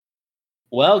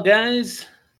Well, guys,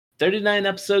 39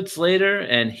 episodes later,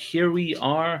 and here we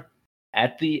are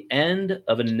at the end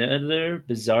of another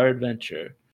bizarre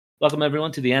adventure. Welcome,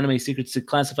 everyone, to the Anime Secrets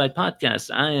Declassified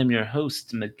podcast. I am your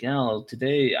host, Miguel.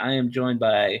 Today, I am joined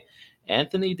by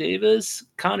Anthony Davis,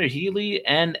 Connor Healy,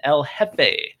 and El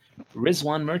Jefe,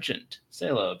 Rizwan Merchant. Say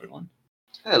hello, everyone.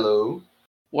 Hello.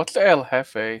 What's El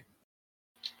Jefe?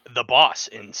 The boss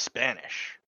in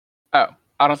Spanish. Oh,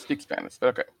 I don't speak Spanish, but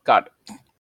okay, got it.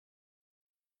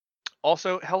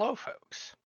 Also, hello,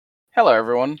 folks. Hello,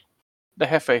 everyone. The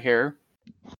Jefe here.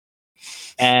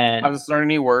 And I just learned a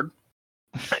new word.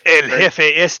 El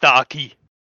jefe está aquí.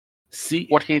 see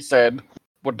What he said,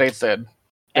 what they said.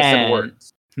 They said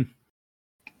words.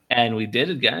 And we did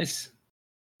it, guys.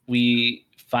 We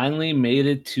finally made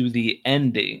it to the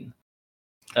ending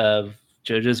of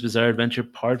JoJo's Bizarre Adventure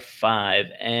Part 5.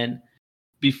 And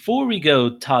before we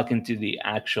go talk into the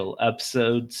actual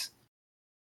episodes,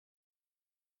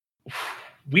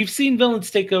 we've seen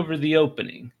villains take over the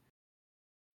opening.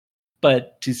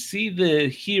 But to see the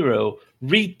hero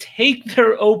retake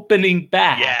their opening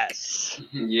back. Yes.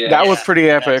 Yeah. That was pretty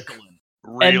epic. Excellent.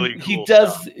 Really and cool he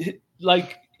does stuff.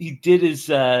 like he did his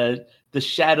the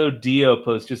Shadow Dio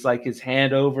pose, just like his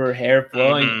hand over, hair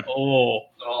flowing. Mhm.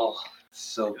 Oh,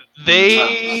 so.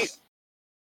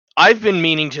 I've been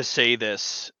meaning to say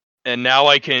this, and now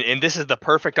I can, and this is the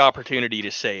perfect opportunity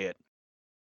to say it.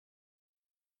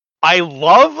 I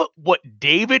love what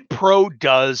David Pro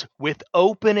does with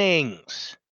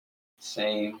openings.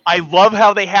 Same. I love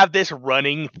how they have this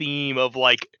running theme of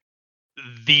like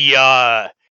the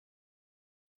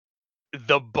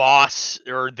boss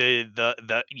or the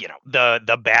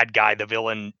bad guy, the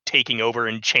villain taking over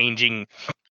and changing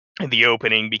the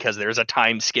opening because there's a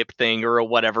time skip thing or a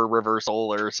whatever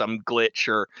reversal or some glitch.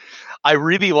 Or I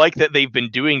really like that they've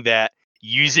been doing that,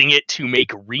 using it to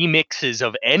make remixes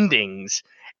of endings,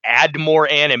 add more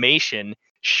animation,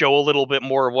 show a little bit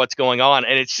more of what's going on,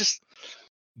 and it's just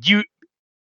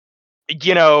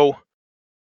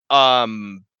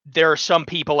there are some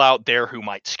people out there who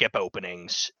might skip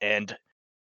openings, and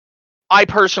I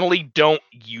personally don't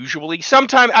usually.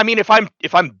 Sometimes, I mean, if I'm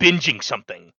binging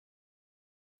something,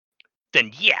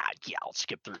 then yeah, I'll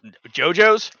skip through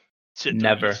JoJo's. Sit through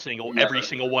Never. every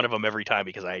single one of them every time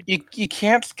because I. You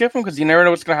can't skip them because you never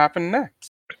know what's going to happen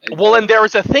next. Well, and there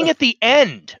was a thing at the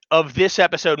end of this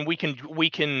episode, and we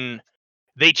can.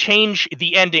 They change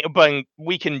the ending, but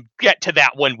we can get to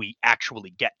that when we actually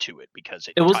get to it because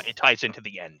it ties into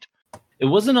the end. It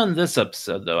wasn't on this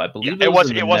episode, though. I believe it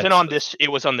wasn't on this.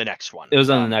 It was on the next one. It was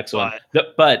on the next one.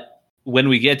 But when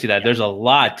we get to that, there's a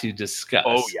lot to discuss.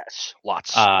 Oh yes,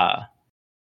 lots.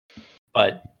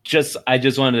 But I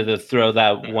just wanted to throw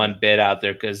that one bit out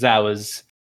there because that was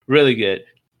really good.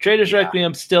 Trader's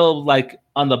Requiem still like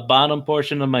on the bottom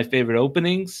portion of my favorite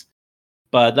openings,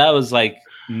 but that was like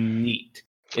neat.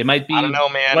 It might be I don't know,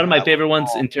 man. one of my favorite ones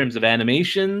in terms of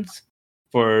animations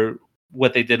for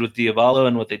what they did with Diavolo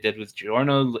and what they did with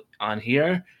Giorno on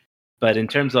here. But in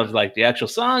terms of like the actual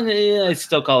song, I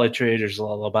still call it Trader's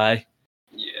Lullaby.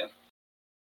 Yeah.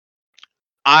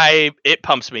 It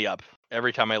pumps me up.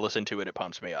 Every time I listen to it, it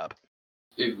pumps me up.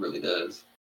 It really does.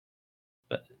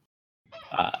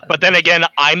 But then again,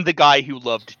 I'm the guy who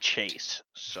loved Chase,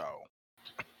 so.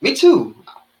 Me too.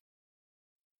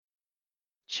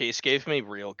 Chase gave me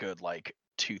real good, like,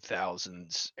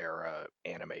 2000s era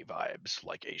anime vibes,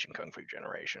 like Asian Kung Fu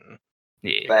Generation.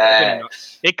 Yeah.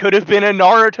 Facts. It could have been a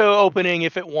Naruto opening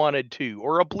if it wanted to,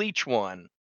 or a Bleach one.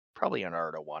 Probably a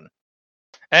Naruto one.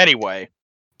 Anyway,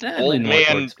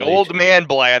 old man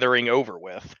blathering over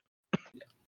with.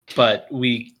 But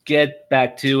we get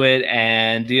back to it,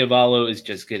 and Diavolo is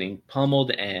just getting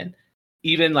pummeled, and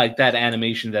even like that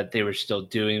animation that they were still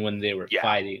doing when they were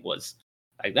fighting was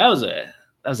like that was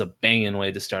a banging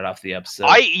way to start off the episode.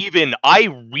 I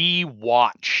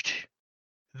rewatched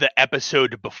the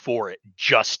episode before it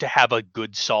just to have a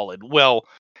good solid. Well,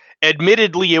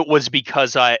 admittedly, it was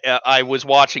because I was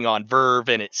watching on Verve,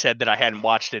 and it said that I hadn't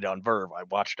watched it on Verve. I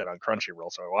watched it on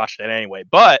Crunchyroll, so I watched it anyway.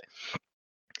 But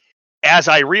as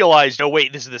I realized, oh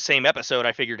wait, this is the same episode,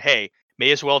 I figured, hey, may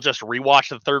as well just rewatch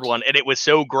the third one. And it was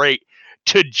so great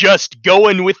to just go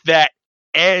in with that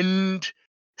end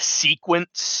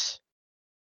sequence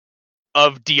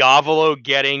of Diavolo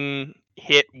getting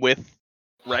hit with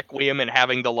Requiem and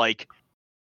having the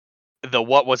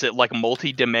what was it, like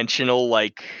multi-dimensional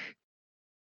like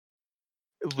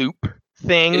loop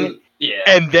thing,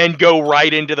 and then go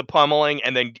right into the pummeling,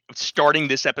 and then starting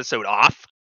this episode off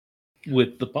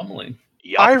with the pummeling.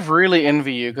 Yep. I really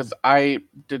envy you because I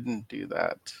didn't do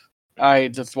that. I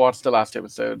just watched the last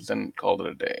episodes and called it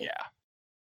a day. Yeah.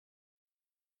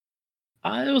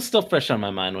 It was still fresh on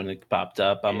my mind when it popped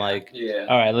up. I'm like, Yeah.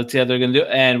 all right, let's see how they're gonna do.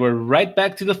 And we're right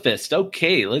back to the fist.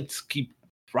 Okay, let's keep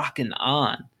rocking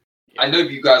on. I know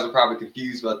you guys are probably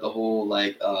confused about the whole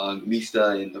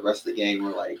Mista and the rest of the gang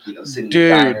were sitting in the Dude.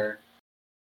 diner.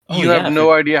 Oh, You yeah, have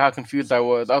no idea how confused I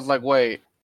was. I was like, wait,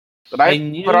 did I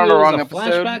knew put on it the was wrong a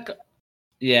episode? flashback.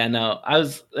 Yeah, no, I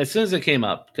was as soon as it came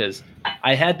up because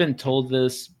I had been told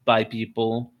this by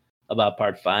people about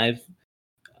part 5,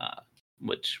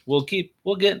 which we'll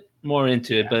get more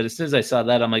into it. But as soon as I saw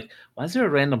that, I'm like, why is there a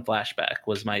random flashback?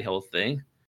 Was my whole thing.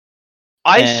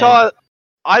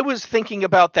 I was thinking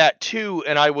about that too,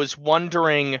 and I was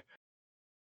wondering,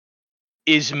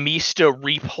 is Mista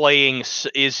replaying?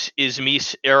 Is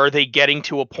Mista? Are they getting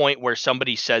to a point where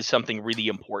somebody says something really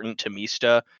important to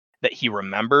Mista that he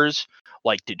remembers?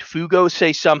 Like, did Fugo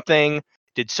say something?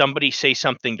 Did somebody say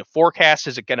something to Forecast?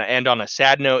 Is it going to end on a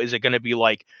sad note? Is it going to be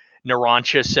like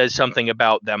Narancia says something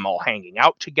about them all hanging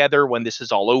out together when this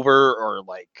is all over, or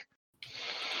like?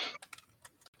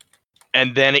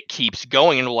 And then it keeps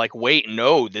going, and we're like, wait,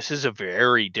 no, this is a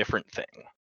very different thing.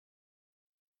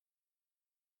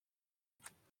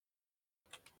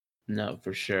 No,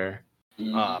 for sure.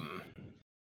 Mhm.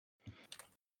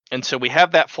 And so we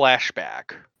have that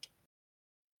flashback.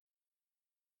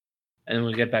 And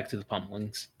we get back to the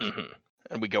pummelings. Mm-hmm.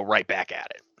 And we go right back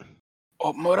at it.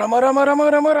 Oh, mura.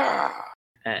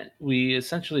 And we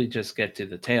essentially just get to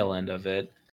the tail end of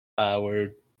it,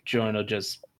 where Giorno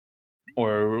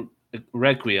or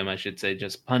Requiem, I should say,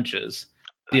 just punches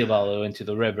Diavolo into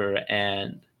the river.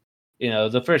 And,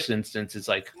 the first instance is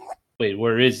like, wait,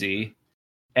 where is he?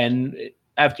 And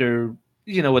after,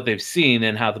 what they've seen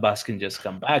and how the boss can just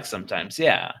come back sometimes,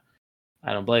 yeah,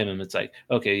 I don't blame him. It's like,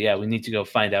 okay, yeah, we need to go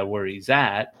find out where he's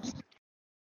at.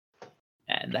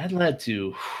 And that led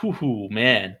to,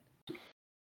 man.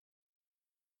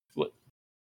 What?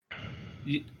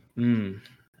 I don't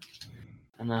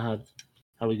know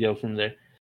how we go from there.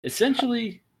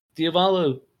 Essentially,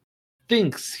 Diavolo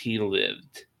thinks he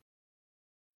lived.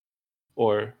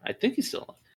 Or I think he's still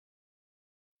alive.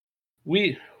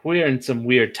 We're in some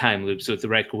weird time loops with the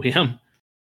Requiem,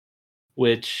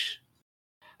 which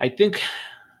I think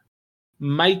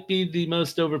might be the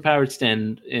most overpowered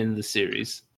stand in the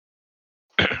series.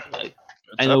 Like,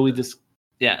 I know we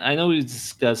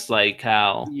discussed like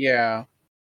how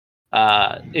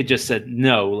it just said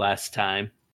no last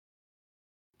time,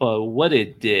 but what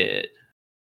it did,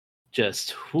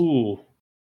 just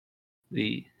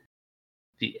the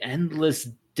endless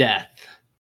death,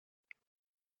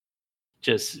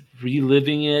 just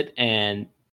reliving it and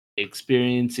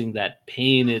experiencing that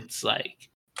pain. It's like,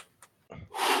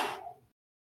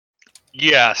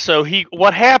 yeah. So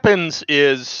what happens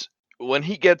is when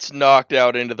he gets knocked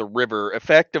out into the river,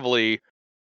 effectively,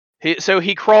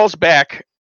 he crawls back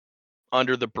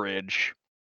under the bridge,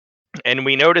 and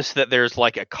we notice that there's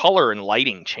like a color and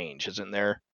lighting change, isn't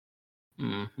there?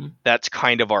 mm-hmm. That's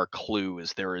kind of our clue,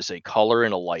 is there is a color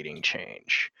and a lighting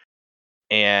change.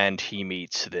 And he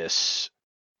meets there's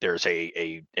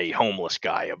a homeless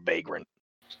guy, a vagrant.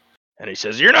 And he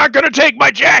says, "You're not going to take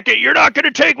my jacket. You're not going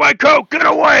to take my coat. Get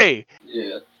away."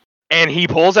 Yeah. And he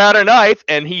pulls out a knife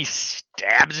and he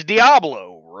stabs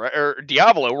Diavolo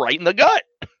right in the gut.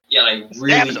 Yeah,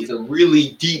 it's a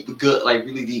really deep gut,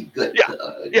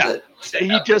 Yeah.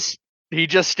 He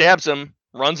just stabs him,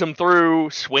 runs him through,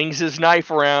 swings his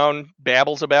knife around,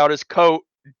 babbles about his coat.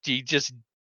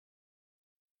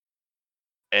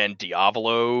 And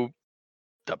Diavolo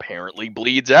apparently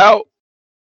bleeds out.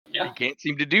 Yeah. He can't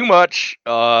seem to do much.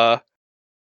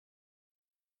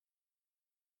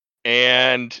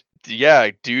 And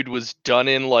yeah, dude was done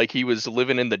in like he was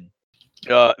living in the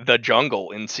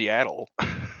jungle in Seattle.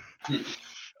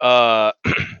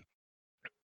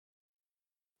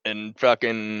 And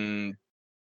fucking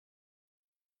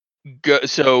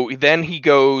so then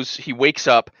he wakes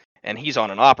up and he's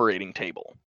on an operating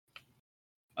table.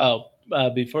 Oh,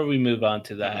 before we move on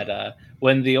to that,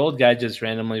 when the old guy just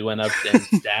randomly went up and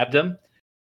stabbed him,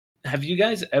 have you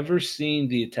guys ever seen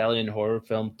the Italian horror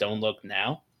film Don't Look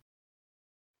Now?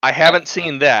 I haven't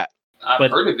seen that. I've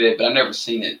heard of it, but I've never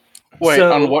seen it. Wait,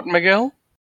 on what, Miguel?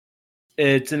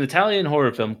 It's an Italian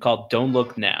horror film called Don't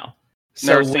Look Now.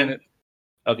 Never seen it.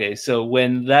 Okay, so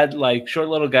when that like short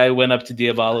little guy went up to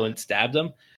Diavolo and stabbed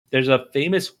him, there's a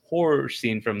famous horror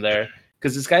scene from there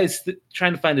because this guy is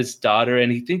trying to find his daughter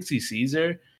and he thinks he sees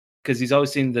her because he's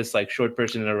always seen this like short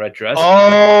person in a red dress.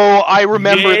 Oh, I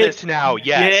remember this now.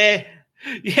 Yes.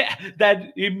 Yeah,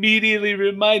 that immediately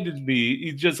reminded me.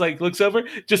 He just like looks over,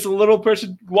 just a little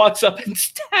person walks up and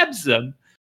stabs him.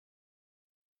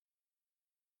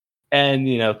 And,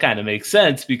 kind of makes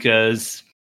sense because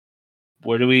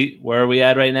where are we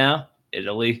at right now?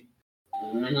 Italy.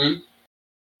 Mm-hmm.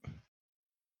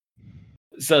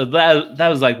 So that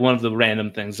was like one of the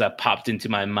random things that popped into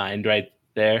my mind right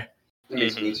there. That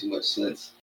makes way too much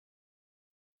sense.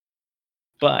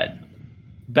 But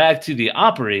back to the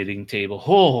operating table.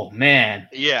 Oh man.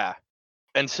 Yeah.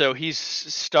 And so he's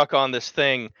stuck on this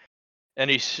thing, and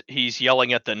he's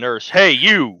yelling at the nurse, "Hey,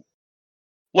 you,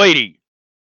 lady,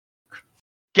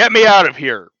 get me out of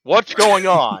here! What's going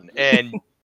on?" And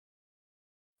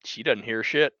she doesn't hear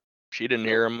shit. She didn't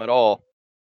hear him at all.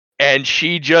 And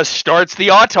she just starts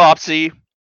the autopsy,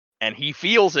 and he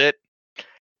feels it,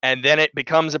 and then it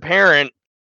becomes apparent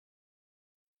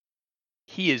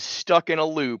he is stuck in a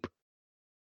loop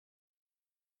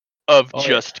of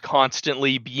just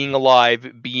constantly being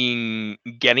alive, getting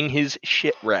his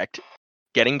shit wrecked,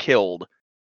 getting killed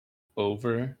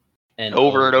over and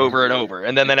over and over and over.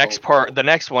 And then the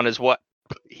next one is what,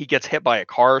 he gets hit by a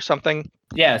car or something.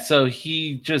 Yeah, so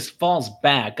he just falls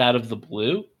back out of the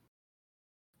blue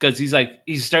because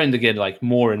he's starting to get like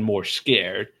more and more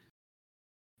scared.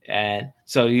 And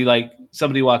so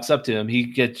somebody walks up to him, he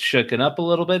gets shooken up a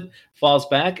little bit, falls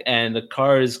back, and the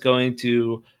car is going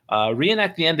to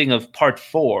reenact the ending of part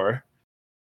 4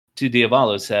 to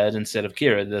Diavolo's head instead of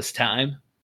Kira this time.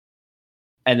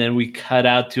 And then we cut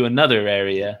out to another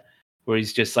area where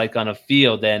he's just like on a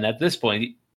field, and at this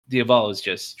point Diavolo is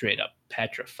just straight up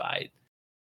petrified,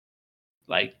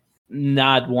 like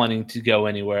not wanting to go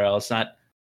anywhere else, not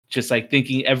just like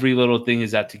thinking every little thing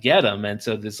is out to get him. And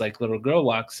so this like little girl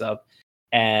walks up,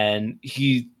 and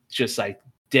he just like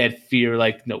dead fear,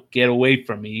 like, no, get away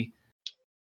from me.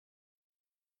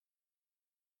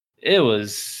 It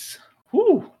was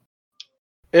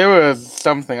It was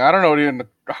something. I don't know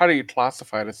how do you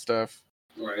classify this stuff.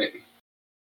 Right.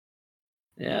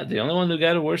 Yeah, the only one who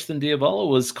got it worse than Diavolo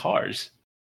was Cars.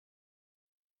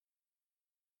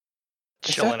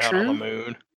 Chilling out on the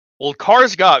moon. Well,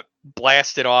 Cars got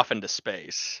blasted off into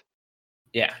space.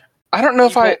 Yeah. I don't know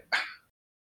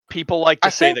People like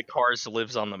to say that Cars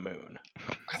lives on the moon.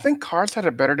 I think Cars had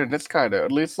it better than this guy, though.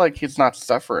 At least, like, he's not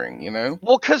suffering, you know?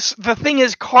 Well, because the thing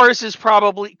is, Cars is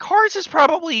probably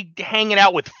hanging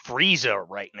out with Frieza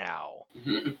right now.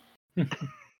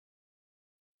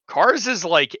 Cars is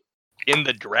like in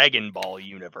the Dragon Ball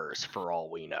universe, for all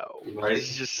we know. Right.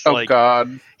 He's just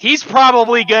God. He's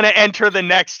probably gonna enter the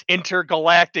next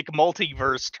intergalactic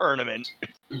multiverse tournament,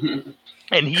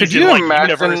 and he's in like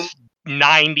universe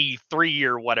 93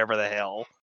 or whatever the hell.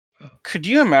 Could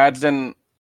you imagine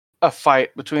a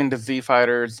fight between the Z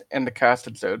Fighters and the cast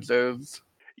of JoJo's?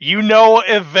 You know,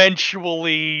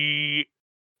 eventually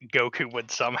Goku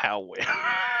would somehow win.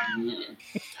 I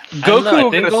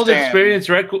think Gold Experience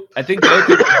I think Goku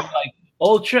would be like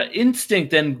Ultra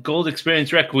Instinct, and Gold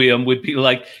Experience Requiem would be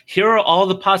like, here are all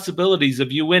the possibilities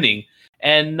of you winning,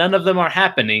 and none of them are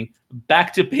happening.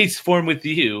 Back to base form with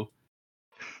you.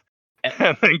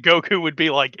 And then Goku would be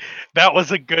like, that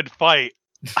was a good fight.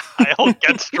 I'll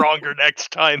get stronger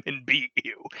next time and beat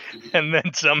you. And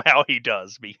then somehow he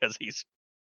does, because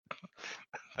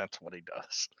that's what he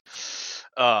does.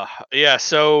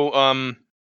 So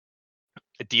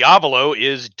Diavolo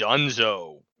is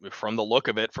Dunzo, from the look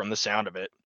of it, from the sound of it,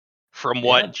 from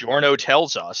what Giorno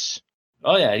tells us.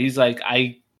 Oh yeah, he's like,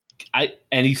 I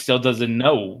and he still doesn't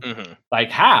know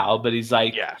like how, but he's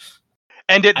like, yeah.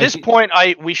 And at this point,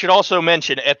 we should also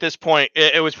mention, at this point,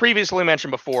 it was previously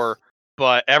mentioned before,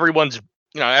 but everyone's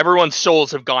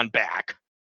souls have gone back.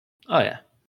 Oh yeah.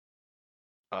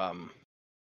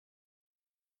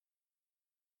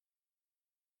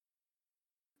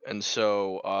 And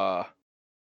so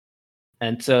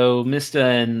Mista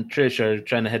and Trish are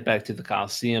trying to head back to the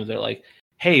Coliseum. They're like,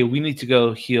 hey, we need to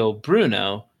go heal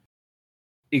Bruno.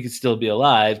 He could still be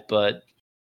alive, but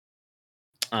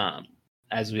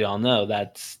as we all know,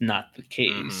 that's not the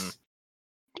case.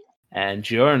 And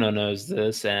Giorno knows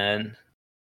this, and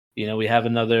we have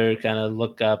another kind of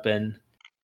look up and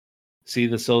see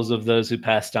the souls of those who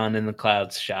passed on in the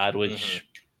clouds shot, which,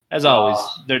 as always,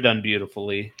 they're done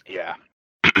beautifully. Yeah.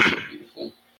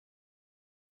 Beautiful.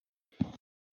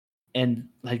 And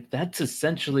like that's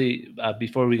essentially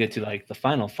before we get to like the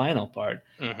final part,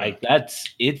 like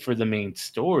that's it for the main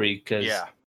story, because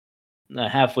the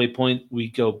halfway point we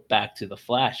go back to the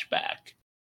flashback.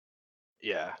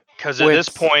 Yeah, because at this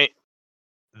point,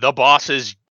 the boss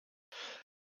is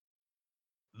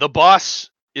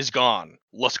gone.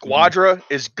 La Squadra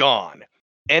is gone.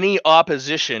 Any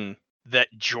opposition that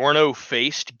Giorno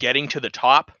faced getting to the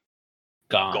top,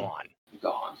 gone.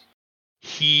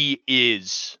 He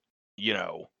is,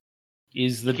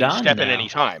 he's the he can Don step now. in any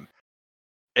time.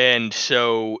 And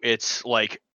so it's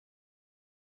like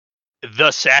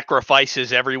the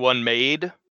sacrifices everyone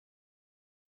made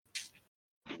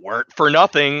weren't for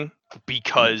nothing,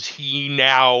 because he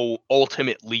now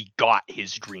ultimately got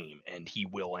his dream and he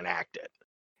will enact it.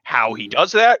 How he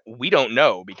does that, we don't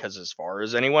know, because as far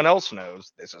as anyone else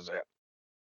knows, this is it, as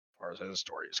far as his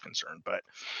story is concerned. But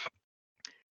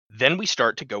then we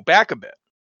start to go back a bit.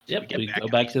 Yep, we go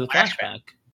back to the flashback.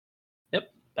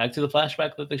 Yep, back to the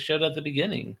flashback that they showed at the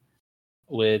beginning,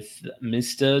 with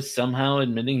Mista somehow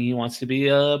admitting he wants to be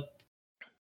a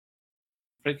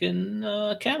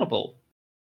freaking cannibal.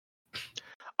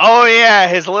 Oh yeah,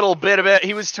 his little bit of it.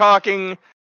 He was talking.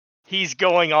 He's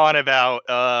going on about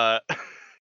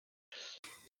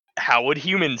how would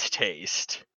humans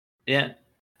taste. Yeah,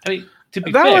 I mean, to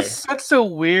be That fair, was such a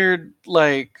weird,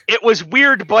 like. It was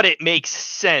weird, but it makes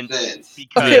sense.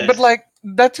 Because Okay, but like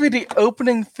that's really the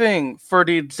opening thing for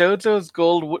the JoJo's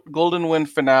Golden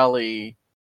Wind finale.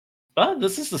 well,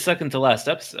 this is the second to last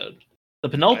episode, the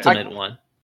penultimate one.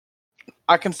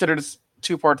 I consider this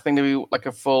two-part thing to be like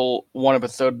a full one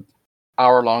episode,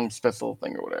 hour-long special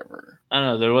thing or whatever. I don't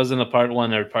know. There wasn't a part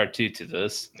 1 or part 2 to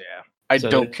this. yeah, I So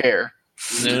don't care.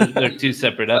 They're 2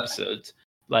 separate episodes.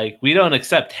 Like, we don't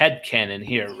accept headcanon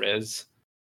here, Riz.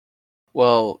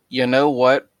 Well, you know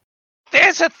what?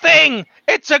 there's a thing.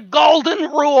 It's a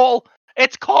golden rule.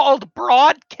 It's called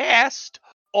broadcast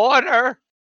order,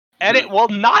 and it will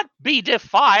not be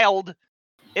defiled.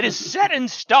 It is set in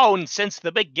stone since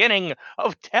the beginning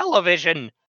of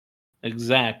television.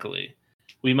 Exactly.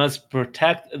 We must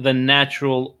protect the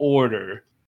natural order.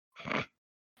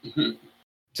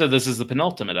 So this is the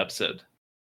penultimate episode.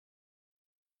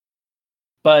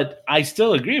 But I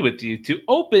still agree with you. To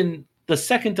open the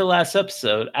second to last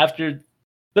episode after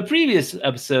the previous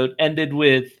episode ended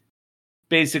with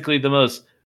basically the most,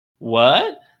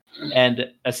 what?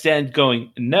 And a stand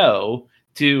going, no,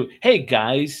 to, hey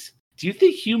guys, do you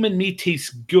think human meat tastes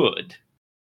good?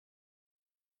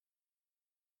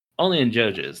 Only in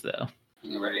JoJo's, though.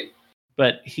 Right.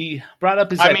 But he brought up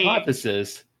his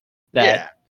hypothesis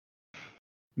that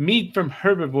meat from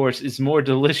herbivores is more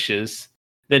delicious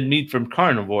than meat from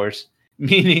carnivores,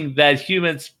 meaning that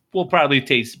humans will probably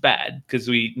taste bad because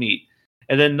we eat meat.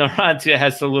 And then Narantia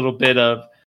has a little bit of,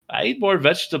 I eat more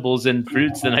vegetables and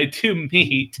fruits than I do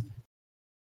meat.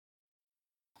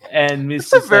 And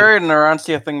It's a very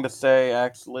Narantia thing to say,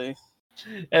 actually.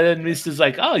 And then Mista's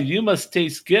like, oh, you must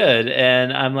taste good.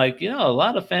 And I'm like, a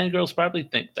lot of fangirls probably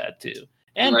think that too.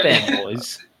 And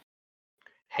fanboys.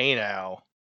 Hey now.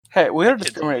 Hey, we gotta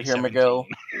discriminate here, Miguel.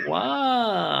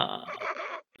 Wow.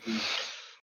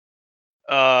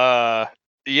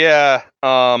 Yeah.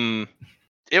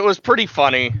 It was pretty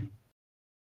funny.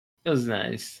 It was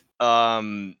nice.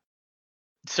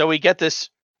 So we get this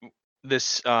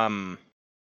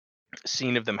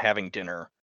scene of them having dinner.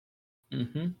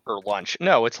 Or lunch.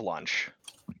 No, it's lunch.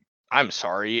 I'm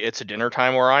sorry, it's a dinner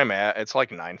time where I'm at. It's like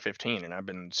 9:15, and I've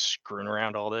been screwing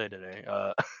around all day today.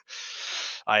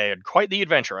 I had quite the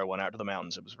adventure. I went out to the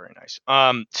mountains. It was very nice.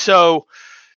 So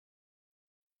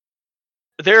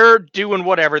they're doing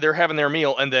whatever. They're having their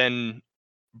meal, and then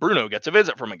Bruno gets a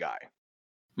visit from a guy.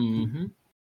 Who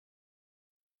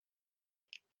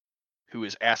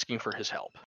is asking for his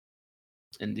help.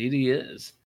 Indeed he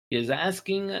is. He is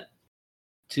asking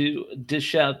to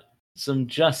dish out some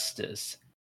justice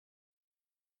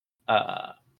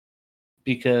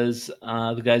because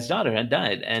the guy's daughter had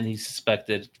died and he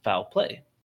suspected foul play.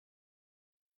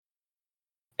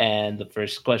 And the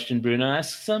first question Bruno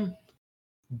asks him,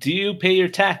 do you pay your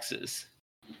taxes?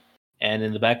 And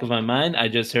in the back of my mind, I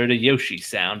just heard a Yoshi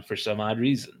sound for some odd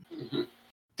reason.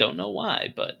 Don't know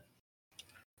why, but...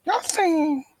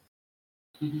 Nothing!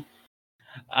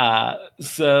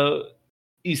 So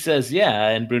he says, yeah,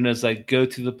 and Bruno's like, go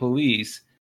to the police.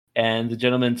 And the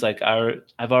gentleman's like,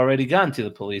 I've already gone to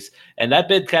the police. And that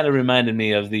bit kind of reminded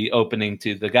me of the opening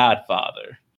to The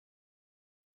Godfather,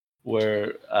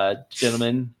 where a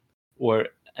gentleman or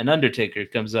an undertaker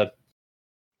comes up,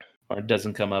 or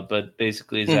doesn't come up, but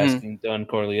basically is asking Don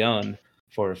Corleone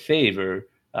for a favor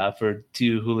for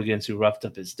 2 hooligans who roughed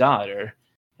up his daughter.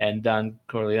 And Don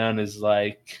Corleone is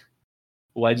like,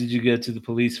 why did you go to the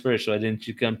police first? Why didn't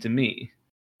you come to me?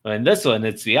 Well, in this one,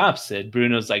 it's the opposite.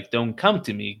 Bruno's like, don't come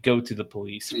to me. Go to the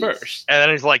police first. And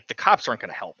then he's like, the cops aren't going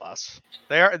to help us.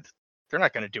 They're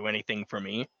not going to do anything for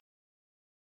me.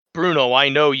 Bruno, I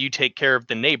know you take care of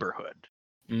the neighborhood.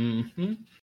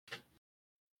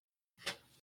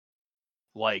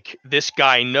 Like, this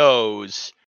guy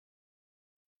knows,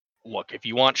 look, if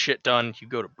you want shit done, you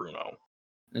go to Bruno.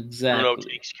 Exactly. Bruno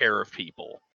takes care of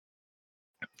people.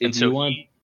 If you want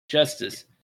justice,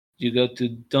 you go to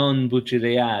Don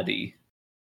Bucciarati.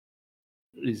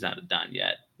 He's not a Don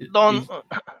yet. Don.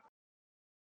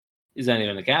 He's not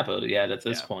even a capo yet at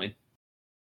this point.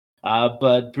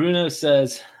 But Bruno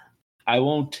says, I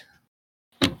won't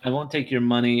take your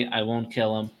money. I won't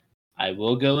kill him. I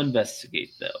will go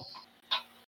investigate, though.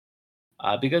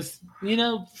 Because,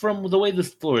 from the way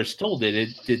this floor is told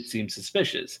it did seem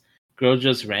suspicious. Girl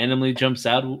just randomly jumps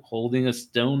out holding a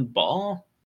stone ball.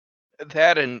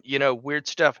 That and, weird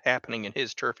stuff happening in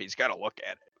his turf. He's got to look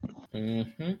at it.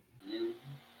 Mm-hmm.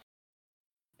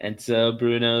 And so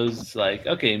Bruno's like,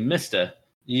 okay, Mista,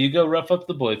 you go rough up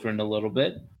the boyfriend a little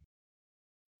bit.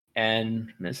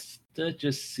 And Mista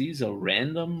just sees a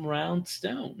random round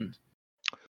stone.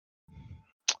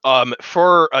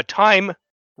 For a time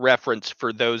reference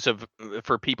for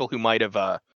people who might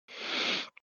have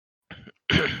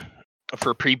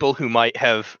for people who might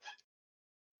have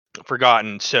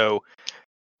forgotten. So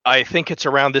I think it's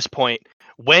around this point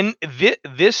when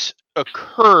this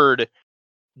occurred,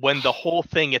 when the whole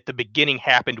thing at the beginning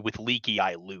happened with Leaky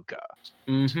Eye Luca.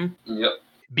 Mm-hmm. Yep.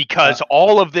 Because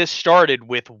all of this started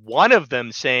with one of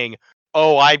them saying,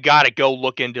 "Oh, I've got to go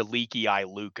look into Leaky Eye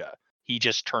Luca. He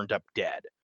just turned up dead."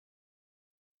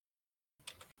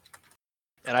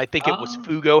 And I think it was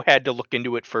Fugo had to look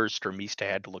into it first, or Mista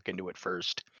had to look into it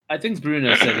first. I think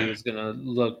Bruno said he was going to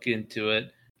look into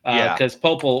it because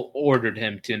Popol ordered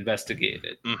him to investigate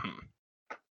it. Mm-hmm.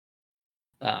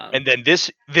 And then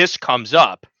this comes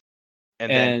up, and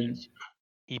then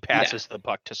he passes the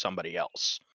buck to somebody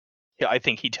else. Yeah, I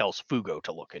think he tells Fugo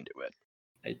to look into it.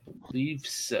 I believe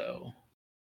so.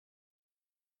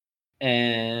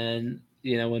 And,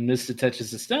 when Mista touches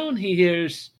the stone, he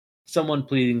hears someone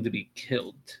pleading to be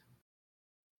killed.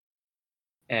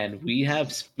 And we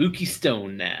have Spooky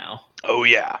Stone now. Oh,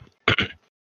 yeah.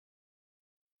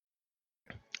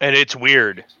 And it's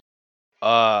weird.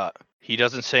 He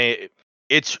doesn't say...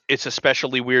 It's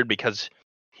especially weird because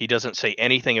he doesn't say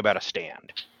anything about a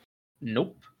stand.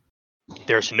 Nope.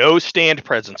 There's no stand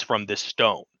presence from this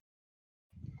stone.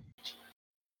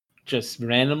 Just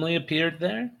randomly appeared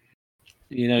there?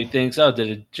 He thinks, did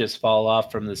it just fall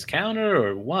off from this counter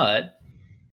or what?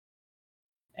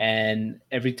 And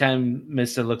every time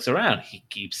Mista looks around, he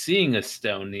keeps seeing a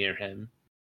stone near him.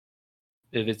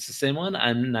 If it's the same one,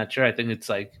 I'm not sure. I think it's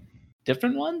like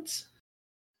different ones.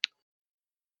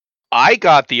 I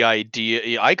got the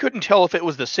idea. I couldn't tell if it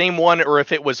was the same one or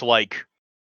if it was like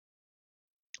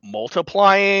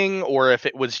multiplying or if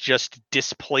it was just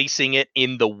displacing it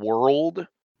in the world.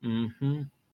 Mm-hmm.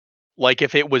 Like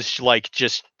if it was like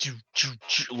just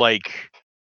like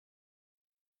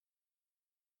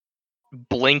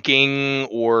blinking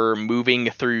or moving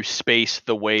through space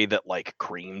the way that like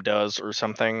Cream does or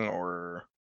something, or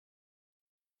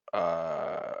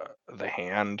the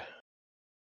hand,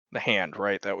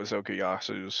 right? That was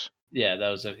Okuyasu's. Yeah, that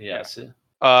was Okuyasu.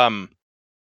 Yeah.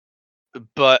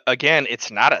 But again, it's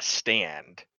not a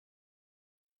stand.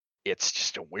 It's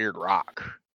just a weird rock.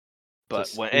 But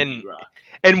when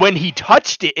he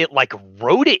touched it, it like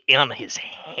wrote it on his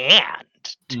hand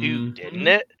too, didn't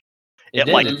it? It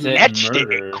like etched it,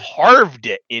 it carved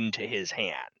it into his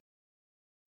hand.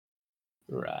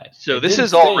 Right. So this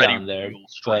is already on there,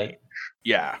 strange.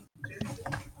 Yeah.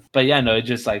 But yeah, no, it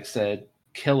just like said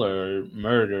killer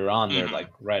murder on there like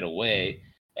right away.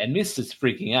 And Mista's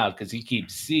freaking out because he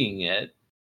keeps seeing it.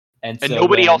 And so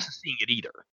nobody else is seeing it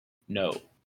either. No.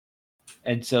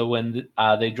 And so when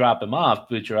they drop him off,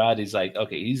 Bucciarati's like,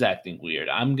 okay, he's acting weird.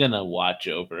 I'm going to watch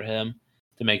over him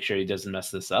to make sure he doesn't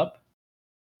mess this up.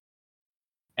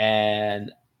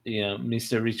 And,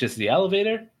 Mista reaches the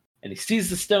elevator and he sees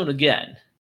the stone again.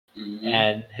 Mm-hmm.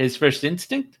 And his first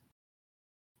instinct,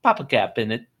 pop a cap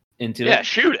into it. Yeah,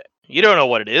 shoot it. You don't know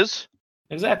what it is.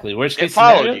 Exactly. Worst case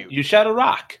scenario, you shot a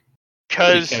rock.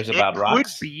 Because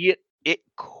it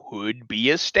could be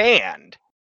a stand.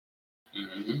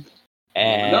 Mm-hmm.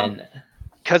 And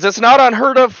because it's not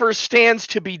unheard of for stands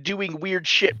to be doing weird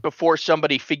shit before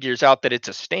somebody figures out that it's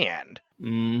a stand.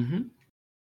 Mm-hmm.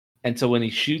 And so when he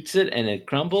shoots it and it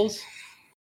crumbles,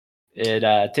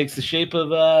 it takes the shape of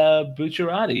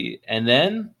Bucciarati. And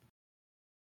then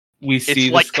we see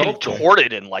the sculptor.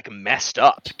 Contorted and like messed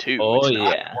up too. Oh,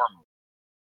 yeah.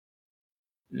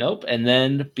 Nope. And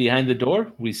then behind the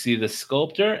door, we see the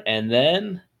sculptor. And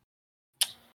then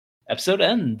episode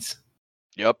ends.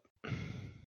 Yep.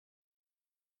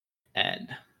 And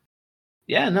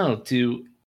to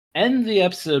end the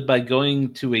episode by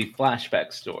going to a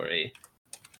flashback story.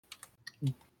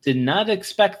 Did not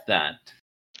expect that.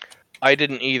 I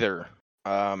didn't either.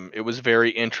 It was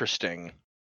very interesting.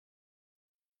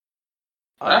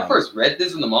 When I first read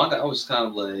this in the manga, I was kind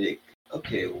of like,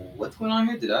 okay, what's going on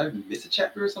here? Did I miss a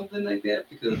chapter or something like that?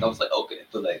 Because I was like, okay,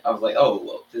 so like I was like, oh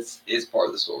well, this is part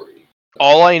of the story.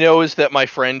 All I know is that my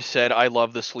friend said I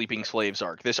love the Sleeping Slaves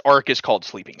arc. This arc is called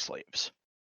Sleeping Slaves.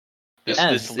 This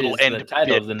As little is end the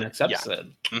title bit of the next yeah.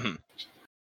 episode.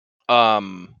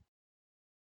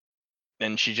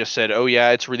 And she just said, "Oh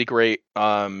yeah, it's really great."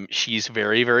 She's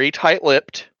very, very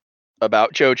tight-lipped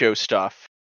about JoJo stuff.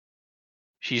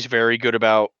 She's very good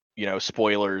about,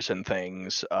 spoilers and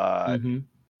things.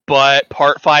 But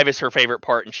part 5 is her favorite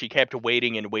part, and she kept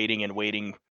waiting and waiting and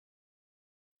waiting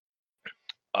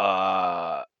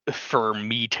for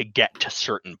me to get to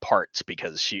certain parts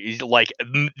because she's like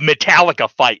Metallica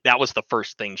fight. That was the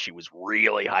first thing she was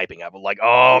really hyping up. Like,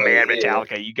 oh man,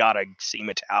 Metallica, you gotta see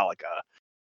Metallica.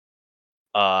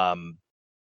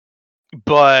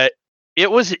 But it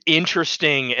was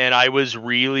interesting, and I was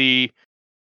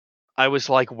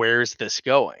like, where's this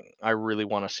going? I really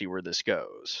want to see where this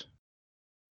goes.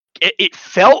 It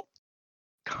felt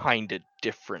kind of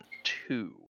different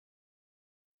too,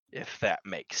 if that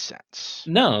makes sense.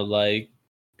 No, like,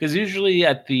 because usually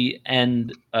at the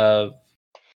end of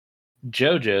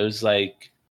JoJo's,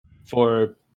 like,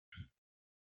 we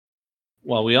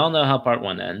all know how part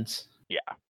 1 ends. Yeah.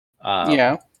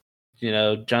 Yeah.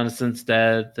 Jonathan's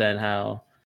death and how,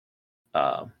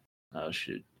 oh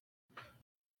shoot,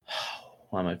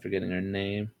 why am I forgetting her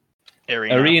name?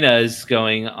 Arena is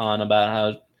going on about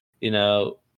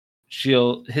how,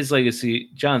 his legacy,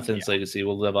 Jonathan's legacy,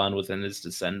 will live on within his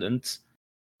descendants.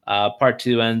 Part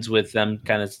 2 ends with them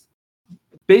kind of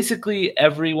basically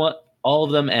all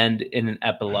of them end in an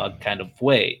epilogue kind of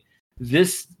way.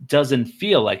 This doesn't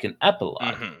feel like an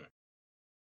epilogue.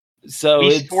 So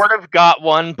we sort of got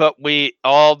one, but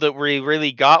all that we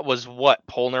really got was what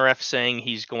Polnareff saying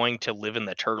he's going to live in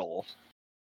the turtle,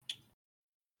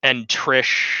 and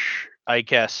Trish, I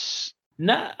guess.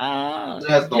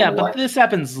 But this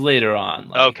happens later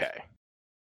on. Okay.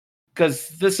 Because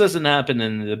this doesn't happen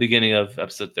in the beginning of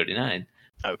episode 39.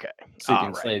 Okay.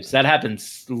 Sleeping Slaves. That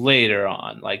happens later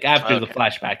on, like after the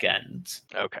flashback ends.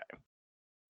 Okay.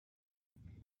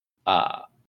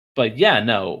 But yeah,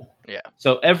 no. Yeah.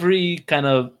 So every kind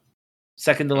of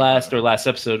second to last or last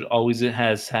episode always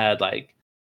has had like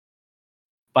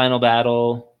final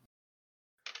battle,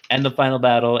 end of final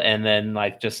battle, and then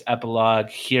like just epilogue.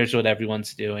 Here's what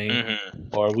everyone's doing,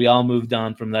 or we all moved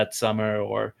on from that summer,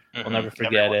 or we'll never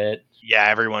forget it. Yeah,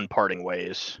 everyone parting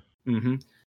ways. And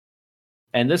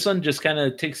this one just kind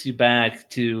of takes you back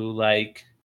to like,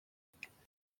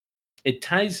 it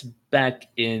ties back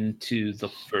into the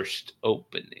first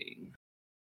opening.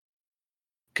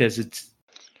 Because it's...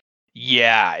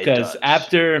 Yeah, it does.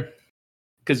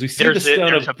 Because we see the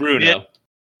stone of Bruno.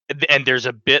 And there's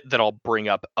a bit that I'll bring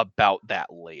up about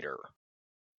that later.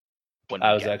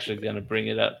 I was actually going to bring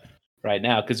it up right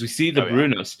now, because we see the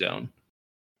Bruno stone.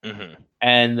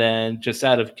 And then just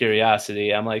out of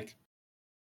curiosity, I'm like,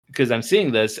 because I'm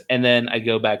seeing this, and then I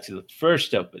go back to the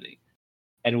first opening.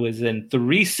 And within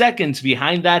 3 seconds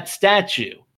behind that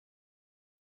statue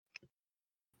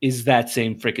is that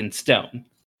same freaking stone.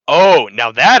 Oh,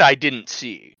 now that I didn't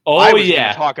see. Oh, I was going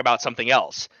to talk about something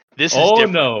else. This is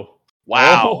different. No.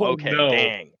 Wow. Okay,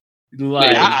 dang.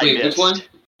 Wait, which one?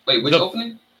 Wait, which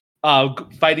opening?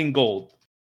 Fighting Gold.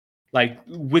 Like,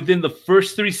 within the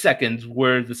first 3 seconds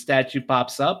where the statue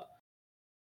pops up,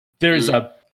 there is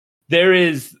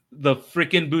the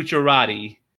freaking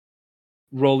Bucciarati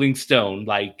Rolling Stone.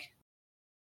 Like,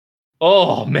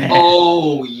 oh, man.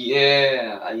 Oh,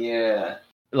 yeah.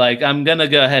 Like, I'm going to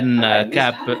go ahead and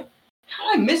cap... How did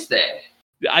I miss that?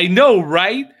 I know,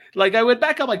 right? Like, I went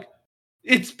back, I'm like,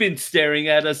 it's been staring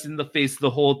at us in the face the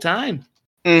whole time.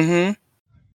 Like,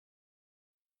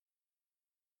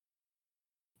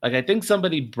 I think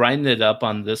somebody brightened it up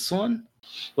on this one.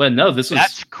 Well, no, this was...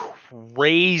 That's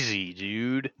crazy,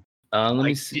 dude. Let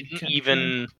me see. Didn't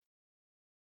even...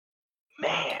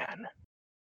 Man.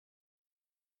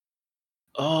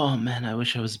 Oh, man, I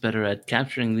wish I was better at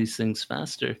capturing these things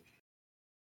faster.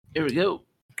 Here we go.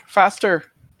 Faster.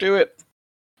 Do it.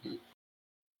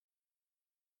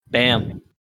 Bam.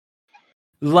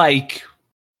 Like...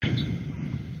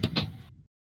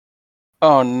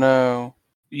 Oh, no.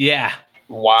 Yeah.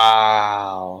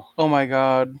 Wow. Oh, my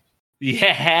God.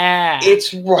 Yeah.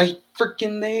 It's right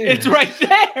freaking there. It's right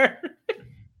there.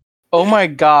 Oh, my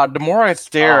God. The more I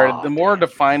stare, the more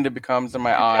defined it becomes in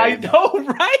my eyes. I know,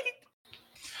 right?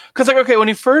 Because, like, okay, when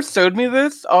he first showed me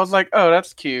this, I was like, oh,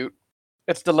 that's cute.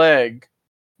 It's the leg.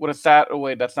 Oh,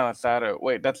 wait, that's not a saddle.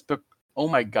 Wait, that's the... Oh,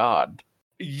 my God.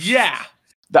 Yeah.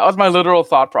 That was my literal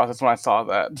thought process when I saw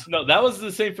that. No, that was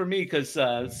the same for me, because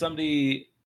somebody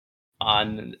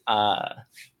on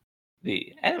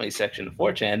the anime section of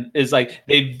 4chan is like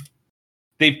they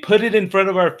put it in front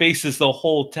of our faces the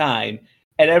whole time,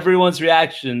 and everyone's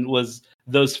reaction was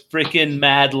those freaking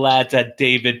mad lads at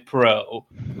David Pro.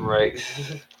 Right.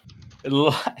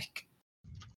 Like,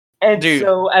 and Dude.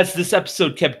 so as this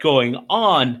episode kept going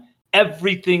on,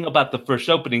 everything about the first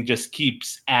opening just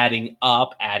keeps adding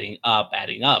up.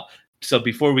 So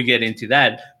before we get into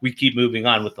that, we keep moving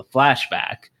on with the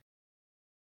flashback.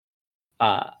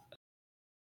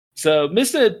 So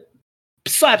Mr.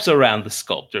 slaps around the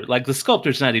sculptor. Like, the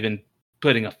sculptor's not even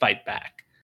putting a fight back.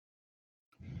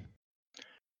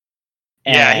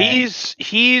 Yeah, And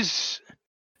he's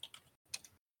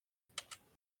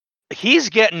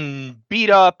getting beat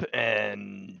up,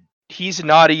 and he's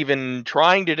not even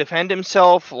trying to defend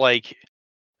himself. Like,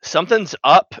 something's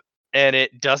up, and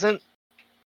it doesn't.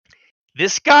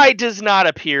 This guy does not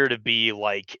appear to be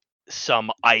like some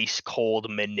ice cold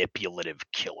manipulative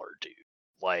killer dude.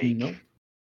 Like, Nope.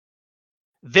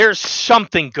 there's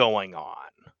something going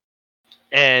on,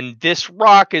 and this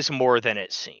rock is more than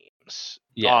it seems.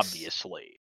 Yes.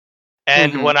 Obviously.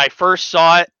 And Mhm. when I first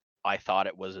saw it, I thought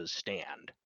it was a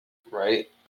stand.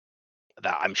 Right.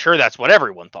 I'm sure that's what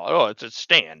everyone thought. Oh, it's a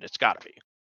stand. It's got to be.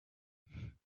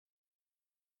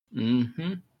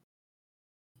 Mm-hmm.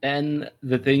 And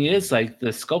the thing is, like,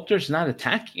 the sculptor's not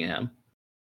attacking him.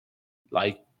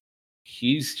 Like,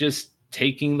 he's just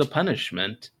taking the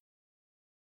punishment.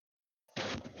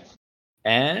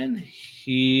 And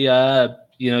he,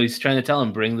 he's trying to tell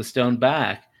him, bring the stone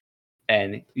back.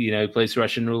 And, he plays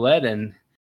Russian roulette, and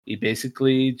he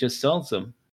basically just tells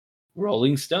him,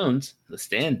 Rolling Stones, the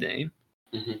stand name.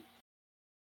 Mm-hmm.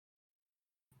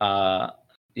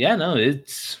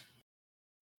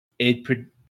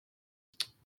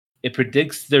 It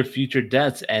predicts their future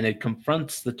deaths, and it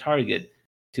confronts the target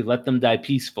to let them die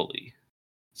peacefully.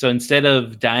 So instead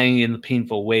of dying in the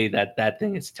painful way that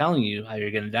thing is telling you how you're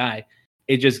going to die,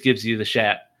 it just gives you the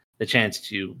chance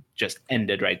to just end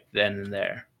it right then and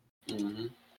there. Mm-hmm.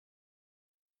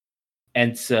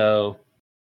 And so,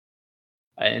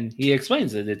 and he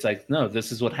explains it. It's like, no,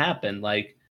 this is what happened.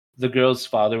 Like, the girl's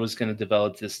father was going to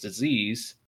develop this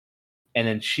disease, and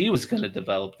then she was going to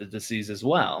develop the disease as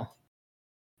well.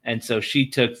 And so she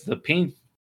took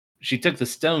the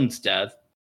stone's death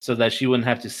so that she wouldn't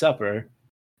have to suffer.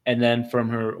 And then from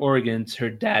her organs, her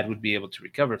dad would be able to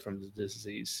recover from the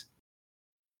disease.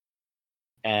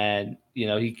 And,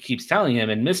 he keeps telling him,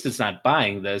 and Mista's not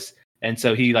buying this. And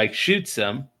so he, like, shoots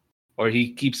him, or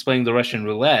he keeps playing the Russian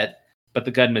roulette, but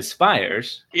the gun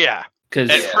misfires. Yeah.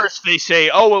 Because At first they say,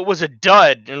 oh, it was a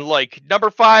dud. And like, number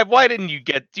 5, why didn't you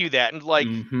do that? And like,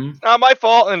 it's not my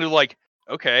fault. And they're like,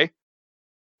 okay,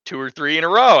 2 or 3 in a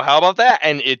row. How about that?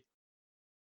 And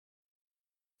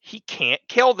he can't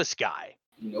kill this guy.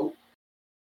 Nope.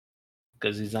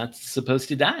 Because he's not supposed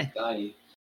to die. Die.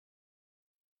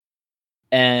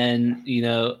 And,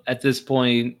 at this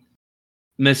point,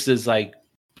 Mista's like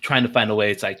trying to find a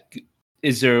way. It's like,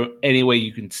 is there any way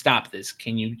you can stop this?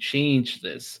 Can you change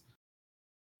this?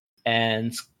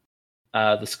 And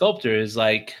the sculptor is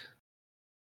like,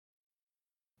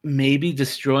 maybe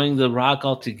destroying the rock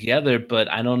altogether,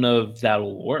 but I don't know if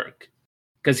that'll work.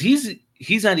 Because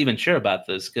he's not even sure about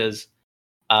this, because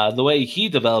the way he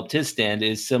developed his stand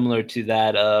is similar to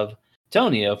that of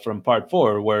Tonio from Part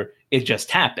 4, where it just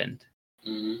happened.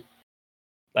 Mm-hmm.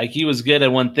 Like, he was good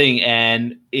at one thing,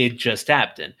 and it just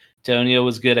happened. Tonio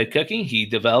was good at cooking. He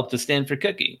developed a stand for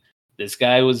cooking. This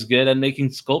guy was good at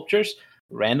making sculptures.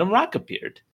 Random rock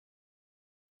appeared.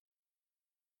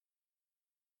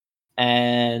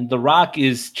 And the rock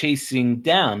is chasing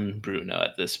down Bruno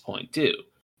at this point, too,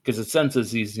 because it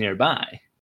senses he's nearby.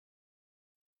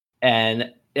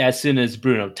 And as soon as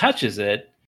Bruno touches it,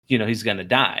 he's going to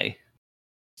die.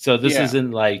 So this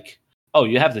isn't like, oh,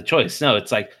 you have the choice. No,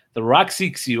 it's like the rock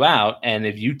seeks you out, and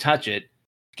if you touch it,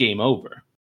 game over.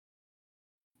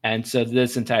 And so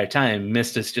this entire time,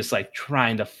 Mista's just like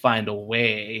trying to find a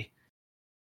way.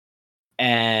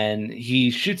 And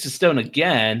he shoots the stone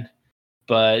again,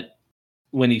 but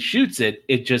when he shoots it,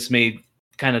 it just made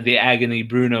kind of the agony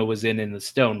Bruno was in the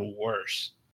stone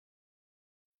worse.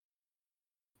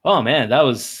 Oh man, that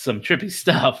was some trippy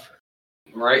stuff.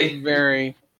 Right?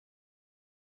 Very.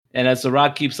 And as the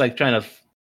rock keeps like trying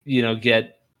to,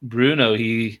 get Bruno,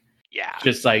 he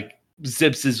just like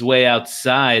zips his way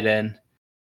outside, and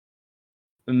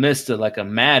Mista, like a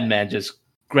madman, just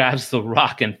grabs the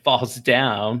rock and falls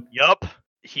down. Yup.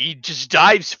 He just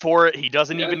dives for it. He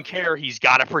doesn't even care. He's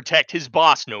got to protect his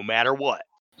boss no matter what.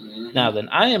 Mm-hmm. Now then,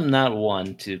 I am not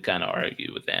one to kind of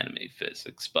argue with anime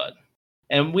physics,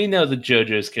 and we know that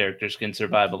JoJo's characters can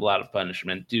survive a lot of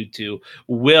punishment due to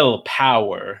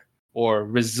willpower or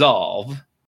resolve.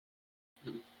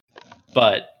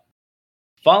 But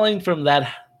falling from that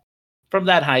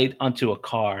height onto a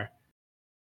car,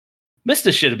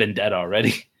 Mista should have been dead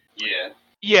already. Yeah.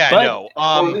 Yeah, But- no.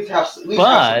 Or at least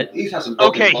have some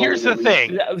broken Okay, bones here's the at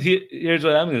least. thing. Here's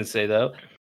what I'm going to say, though.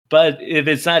 But if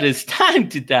it's not his time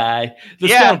to die, the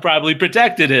Yeah. stone probably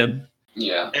protected him.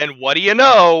 Yeah. And what do you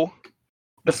know?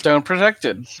 The stone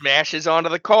protected. Smashes onto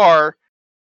the car.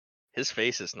 His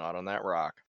face is not on that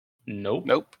rock. Nope.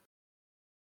 Nope.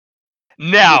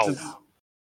 Now, Which is-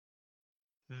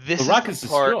 this The rock is is the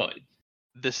part. destroyed.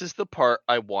 This is the part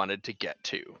I wanted to get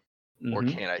to. Or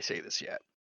Mhm. can I say this yet?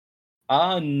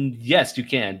 Yes, you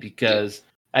can, because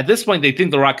at this point they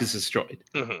think the rock is destroyed.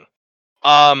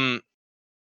 Mm-hmm.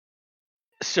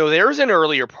 So there's an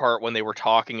earlier part when they were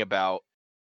talking about,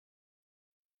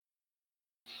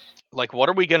 like, what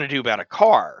are we going to do about a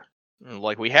car?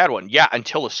 Like, we had one. Yeah,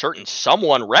 until a certain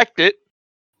someone wrecked it.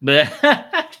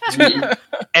 Mhm.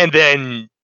 And then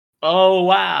Oh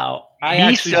wow! I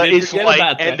actually Mista did is forget like,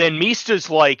 about that. and then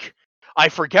Mista's like, I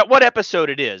forget what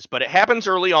episode it is, but it happens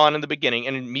early on in the beginning,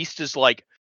 and Mista's like,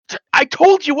 I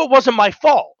told you it wasn't my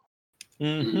fault.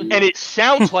 Mhm. And it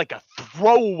sounds like a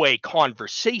throwaway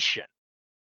conversation.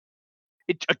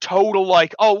 It's a total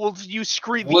like, oh, well, you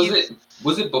screamed.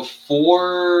 Was it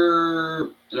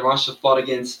before Narasha fought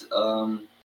against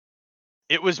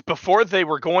It was before they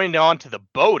were going on to the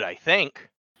boat, I think.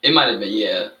 it might have been,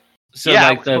 yeah. So Yeah,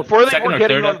 like the before they second were or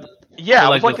getting third, on- ep- Yeah, so it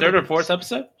like was the third or fourth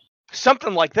episode.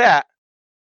 something like that.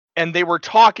 And they were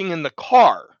talking in the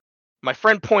car. My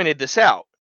friend pointed this out,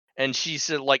 and she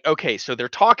said, like, okay, so they're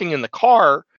talking in the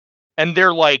car, and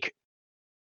they're like,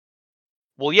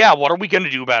 well, yeah, what are we going to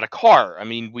do about a car? I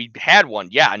mean, we had one,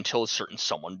 yeah, until a certain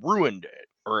someone ruined it,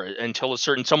 or until a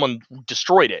certain someone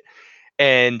destroyed it.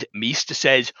 And Mista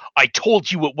says, I told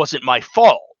you it wasn't my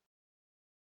fault.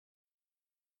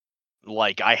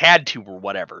 Like, I had to, or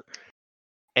whatever.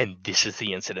 And this is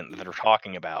the incident that they're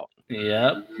talking about.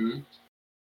 Yep. Mhm.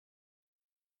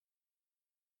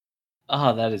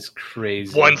 Oh, that is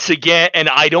crazy. Once again, and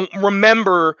I don't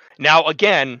remember. Now,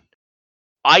 again,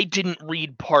 I didn't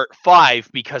read part 5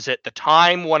 because at the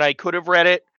time when I could have read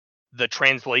it, the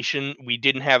translation, we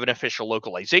didn't have an official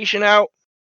localization out,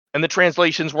 and the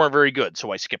translations weren't very good,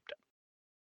 so I skipped it.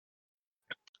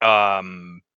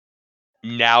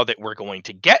 Now that we're going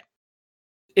to get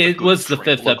It good was the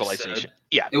fifth localization. episode.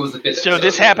 Yeah. It was the fifth So episode,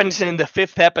 this yeah. happens in the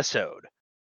 5th episode.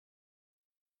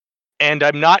 And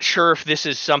I'm not sure if this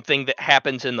is something that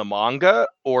happens in the manga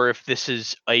or if this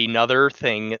is another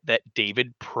thing that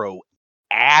David Pro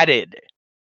added.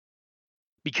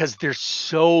 Because they're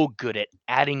so good at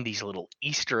adding these little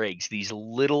Easter eggs, these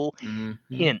little Mhm.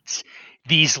 hints,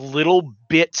 these little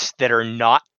bits that are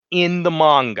not in the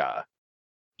manga.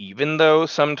 Even though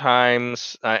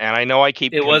sometimes, and I know I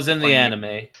keep It was in the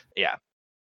complaining-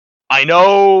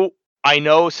 anime. I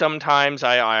know sometimes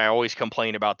I always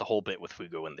complain about the whole bit with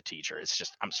Fugo and the teacher. It's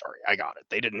just, I'm sorry, I got it.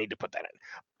 They didn't need to put that in.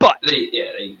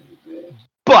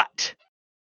 But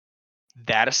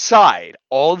that aside,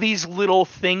 all these little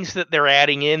things that they're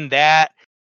adding in, that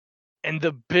and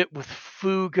the bit with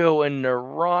Fugo and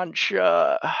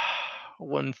Narancia,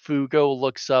 when Fugo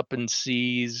looks up and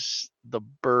sees the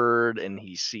bird and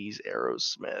he sees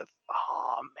Aerosmith.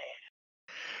 Oh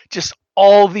man. Just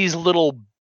all these little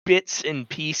bits and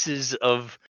pieces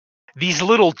of these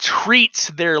little treats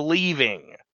they're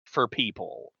leaving for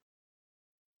people.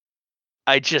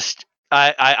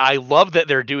 I love that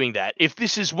they're doing that. If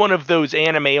this is one of those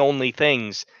anime only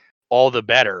things, all the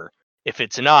better. If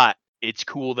it's not, it's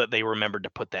cool that they remembered to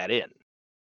put that in.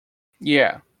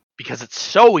 Yeah. Because it's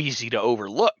so easy to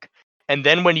overlook. And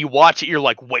then when you watch it, you're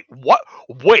like, wait, what?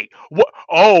 Wait, what?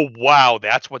 Oh, wow,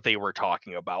 that's what they were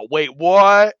talking about. Wait,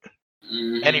 what?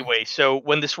 Mhm. Anyway, so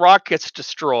when this rock gets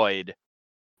destroyed,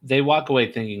 They walk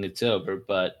away thinking it's over,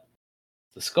 but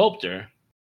the sculptor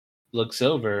looks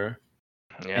over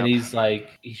and he's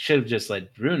like, he should have just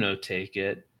let Bruno take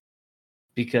it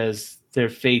because their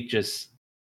fate just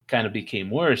kind of became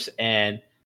worse, and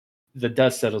the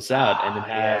dust settles out, and it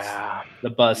has yeah. the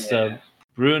bust Yeah. of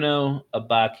Bruno,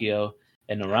 Abacchio,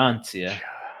 and Narancia.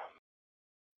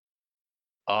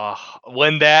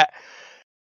 When that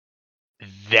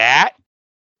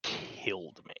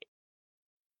killed me.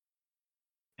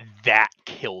 That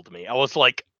killed me. I was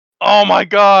like, oh my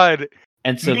god,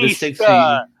 And so this takes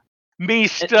Mista! me.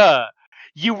 Mista,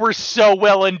 you were so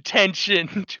well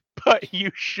intentioned, but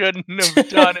you shouldn't have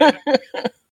done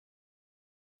it.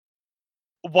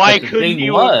 Why But the couldn't thing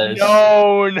you was- have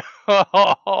known?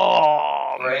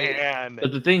 Oh Right. man.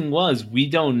 But the thing was, we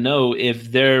don't know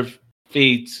if their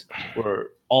fates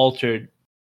were altered,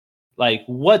 like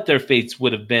what their fates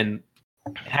would have been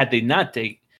had he not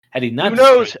Who destroyed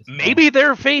knows? the stone.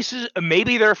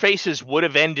 Maybe their faces would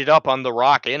have ended up on the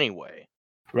rock anyway.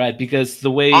 Right, because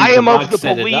the way I the am of rock the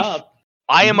set it belief. up.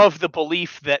 I am Mhm. of the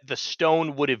belief that the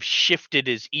stone would have shifted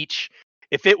as each.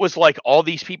 If it was like all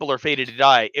these people are fated to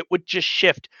die, it would just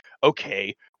shift.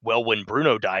 Okay, well, when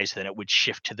Bruno dies, then it would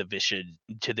shift to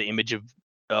the image of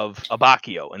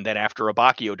Abacchio, and then after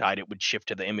Abacchio died, it would shift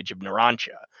to the image of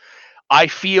Narancia. I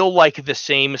feel like the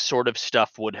same sort of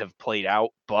stuff would have played out,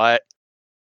 but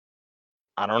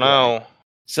I don't know.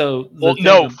 So Well,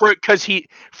 no, because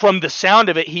from the sound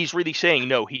of it, he's really saying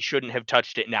no. He shouldn't have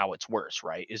touched it. Now it's worse,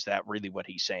 right? Is that really what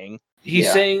he's saying? he's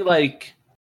Yeah. saying like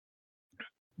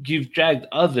you've dragged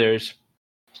others,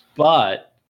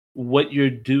 but what you're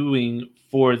doing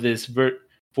for this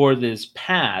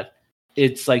path,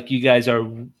 it's like you guys are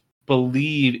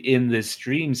believe in this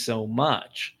dream so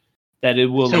much that it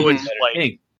will So lead to it's better like-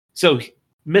 things. So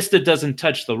Mista doesn't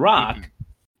touch the rock,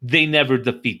 they never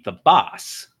defeat the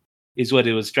boss, is what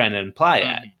it was trying to imply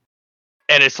at.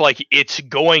 And it's like it's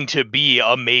going to be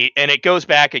and it goes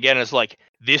back again as like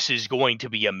this is going to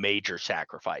be a major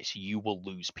sacrifice. You will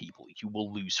lose people. You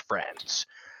will lose friends.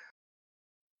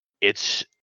 It's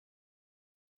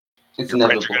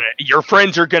inevitable. Your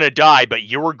friends are gonna die, but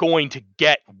you're going to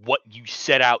get what you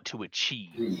set out to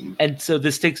achieve. And so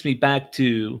this takes me back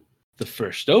to the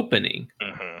first opening,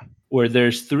 Mm-hmm. where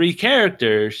there's 3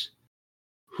 characters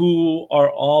who are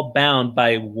all bound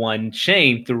by one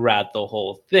chain throughout the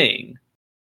whole thing.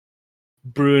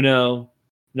 Bruno,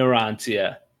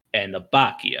 Narancia, and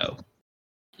Abacchio.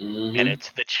 Mm-hmm. And it's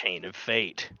the chain of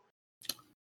fate.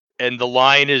 And the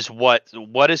line is what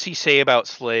does he say about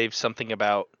slaves? Something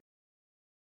about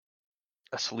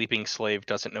a sleeping slave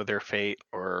doesn't know their fate,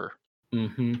 or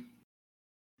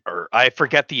I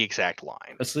forget the exact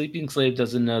line. A sleeping slave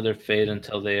doesn't know their fate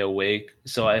until they awake,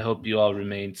 so I hope you all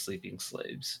remain sleeping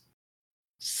slaves.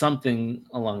 Something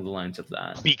along the lines of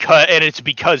that. It's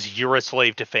because you're a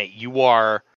slave to fate. You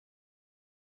are.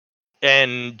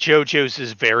 And JoJo's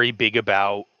is very big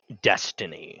about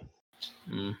destiny.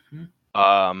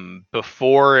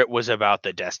 Before it was about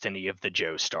the destiny of the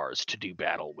Joestars to do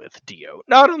battle with Dio.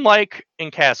 Not unlike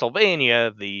in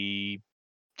Castlevania, the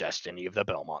destiny of the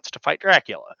Belmonts to fight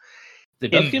Dracula. They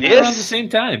both came out around the same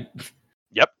time.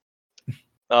 Yep.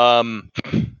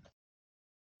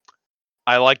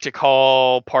 I like to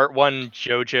call part 1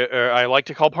 JoJo. I like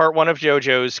to call part 1 of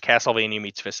JoJo's Castlevania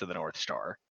meets Fist of the North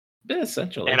Star. Yeah,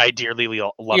 essentially. And I dearly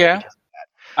love it because of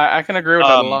that. I can agree with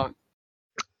that a lot.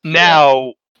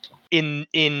 Now,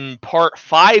 in part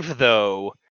 5,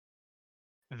 though,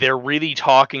 they're really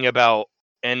talking about,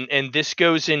 and this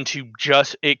goes into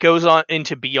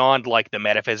into beyond like the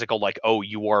metaphysical, like, oh,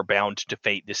 you are bound to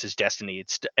fate. This is destiny.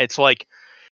 It's like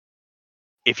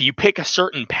if you pick a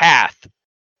certain path,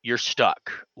 you're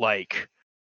stuck. Like,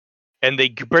 and they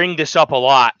bring this up a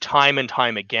lot, time and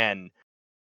time again.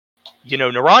 You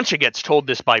know, Narancia gets told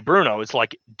this by Bruno. It's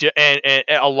like, and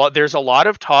a lot. There's a lot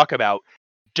of talk about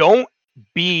don't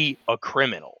be a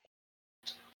criminal.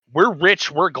 We're rich,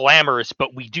 we're glamorous,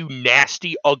 but we do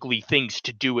nasty, ugly things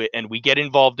to do it, and we get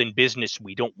involved in business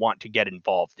we don't want to get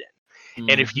involved in.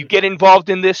 And if you get involved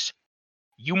in this,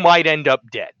 you might end up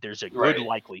dead. There's a good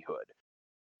likelihood.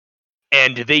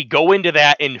 And they go into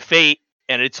that in fate,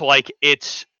 and it's like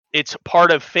it's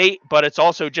part of fate, but it's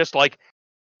also just like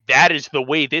that is the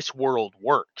way this world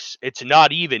works. It's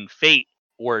not even fate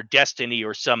or destiny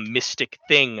or some mystic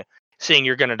thing saying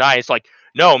you're going to die. It's like,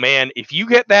 no, man, if you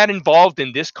get that involved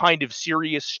in this kind of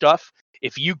serious stuff,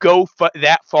 if you go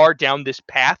that far down this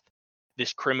path,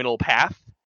 this criminal path,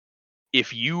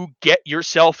 if you get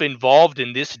yourself involved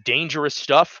in this dangerous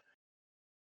stuff,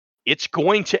 it's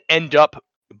going to end up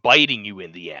biting you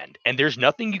in the end. And there's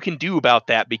nothing you can do about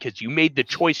that because you made the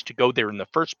choice to go there in the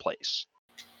first place.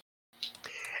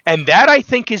 And that, I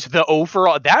think, is the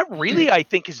overall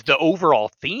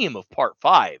theme of part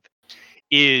 5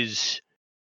 is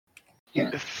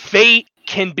fate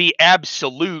can be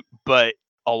absolute, but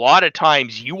a lot of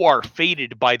times you are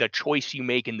fated by the choice you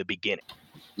make in the beginning.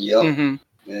 Yep.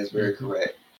 That's very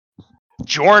correct.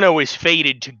 Giorno is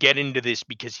fated to get into this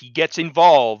because he gets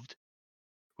involved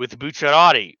with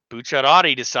Bucciarati.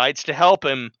 Bucciarati decides to help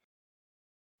him,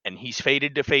 and he's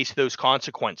fated to face those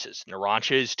consequences.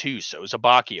 Narancia is too, so is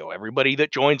Abacchio. Everybody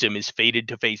that joins him is fated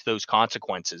to face those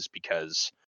consequences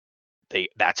because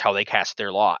that's how they cast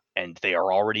their lot, and they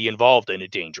are already involved in a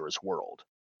dangerous world,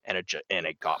 and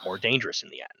it got more dangerous in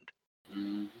the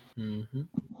end.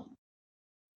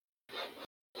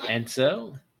 And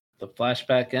so the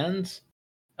flashback ends,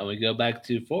 and we go back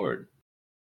to forward.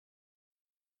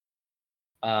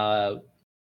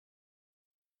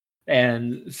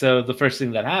 And so the first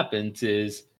thing that happens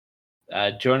is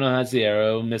Giorno has the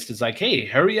arrow. Mista's like, hey,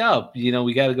 hurry up.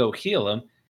 We got to go heal him.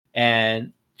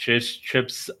 And Trish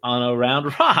trips on a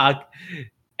round rock,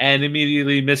 and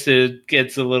immediately Mista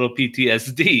gets a little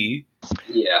PTSD.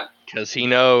 Yeah. Because he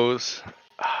knows,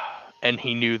 and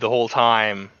he knew the whole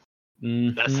time.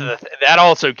 Mhm. That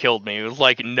also killed me. It was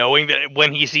like knowing that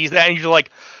when he sees that, he's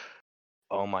like,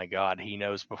 oh my god, he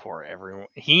knows before everyone.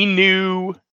 He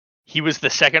knew he was the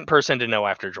second person to know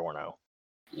after Giorno.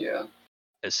 Yeah.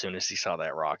 As soon as he saw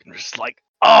that rock, and just like,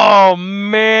 oh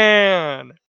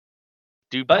man,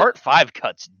 dude, But- part 5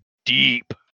 cuts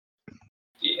deep.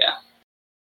 Yeah.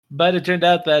 But it turned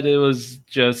out that it was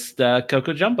just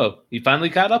Coco Jumbo. He finally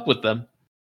caught up with them.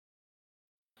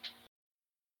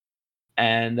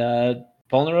 And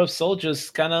Polnareff's soul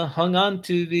just kind of hung on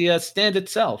to the stand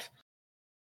itself.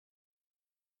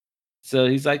 So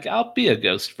he's like, I'll be a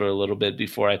ghost for a little bit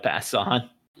before I pass on.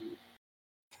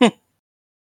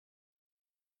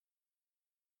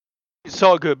 It's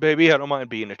all good, baby. I don't mind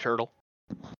being a turtle.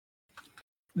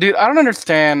 Dude, I don't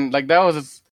understand. Like, that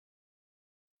was...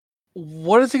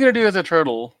 What is he gonna do as a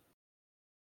turtle?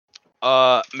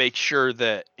 Make sure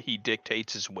that he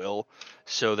dictates his will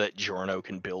so that Giorno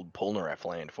can build Polnareff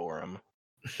land for him.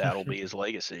 That'll be his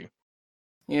legacy.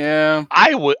 Yeah.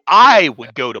 I would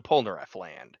go to Polnareff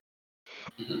land.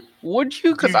 Would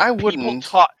you? Because Dude, I people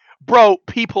wouldn't.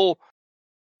 People,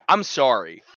 I'm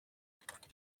sorry.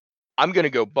 I'm going to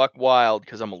go buck wild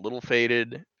because I'm a little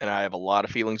faded and I have a lot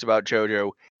of feelings about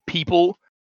JoJo. People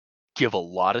give a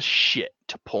lot of shit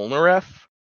to Polnareff,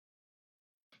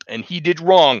 and he did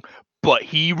wrong, but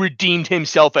he redeemed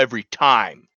himself every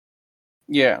time.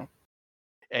 Yeah.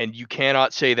 And you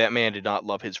cannot say that man did not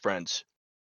love his friends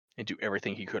and do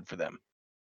everything he could for them.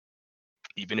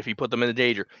 Even if he put them in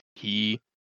danger, he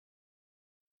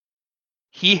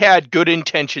had good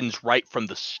intentions right from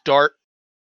the start,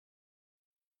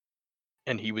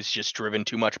 and he was just driven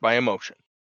too much by emotion.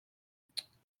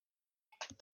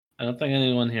 I don't think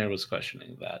anyone here was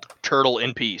questioning that. Turtle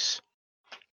in peace.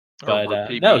 But,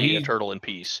 no, he- a turtle in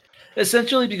peace.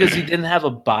 Essentially because he didn't have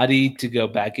a body to go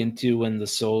back into when the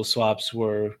soul swaps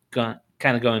were kind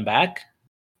of going back,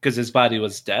 because his body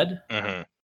was dead. Mm-hmm.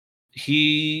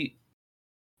 He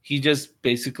just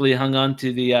basically hung on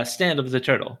to the stand of the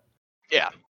turtle. Yeah.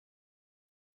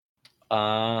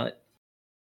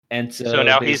 And So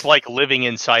now he's like living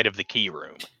inside of the key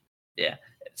room. Yeah.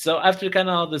 So after kind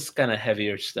of all this kind of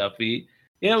heavier stuff, we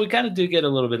kind of do get a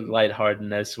little bit of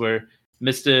lightheartedness where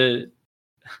Mr.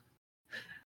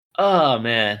 Oh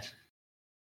man,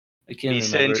 I can't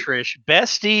Lisa remember. and Trish,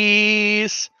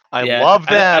 besties. I Yeah, love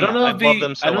them. I don't know I if love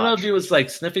them so I don't know much. if he was like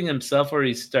sniffing himself or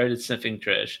he started sniffing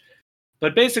Trish,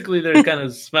 but basically they're kind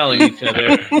of smelling each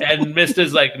other, and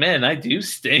Mista's like, "Man, I do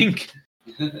stink."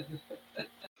 You're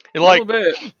A like,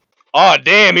 little bit. oh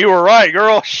damn, you were right,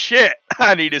 girl. Shit,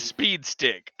 I need a speed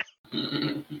stick.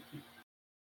 And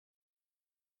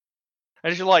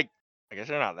you're like, I guess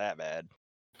they're not that bad.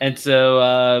 And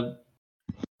so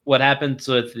what happens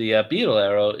with the beetle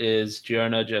arrow is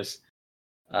Giorno just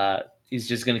he's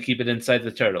just gonna keep it inside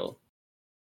the turtle.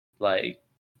 Like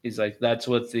he's like, that's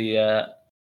what the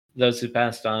those who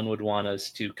passed on would want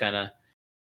us to kind of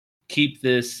keep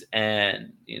this,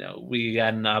 and we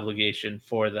got an obligation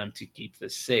for them to keep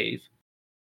this safe.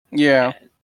 Yeah.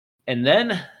 And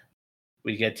then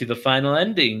we get to the final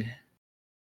ending.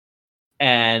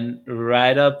 And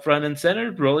right up front and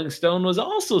center, Rolling Stone was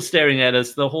also staring at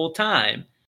us the whole time.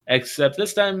 Except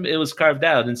this time it was carved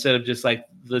out instead of just like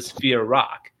the sphere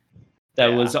rock that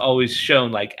was always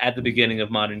shown like at the beginning of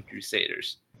Modern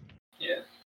Crusaders. Yeah.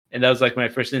 And that was like my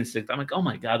first instinct. I'm like, oh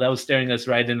my god, that was staring us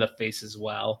right in the face as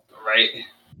well. Right.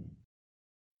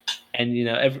 And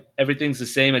everything's the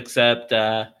same except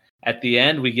at the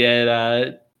end we get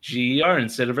GER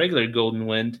instead of regular Golden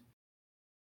Wind.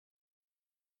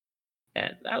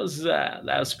 And that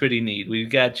was pretty neat. We've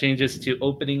got changes to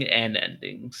opening and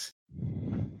endings.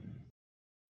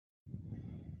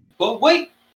 But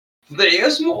wait,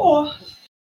 there's more.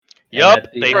 Yup,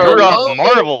 they Bro, threw oh, a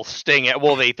Marvel sting at.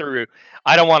 Well, they threw.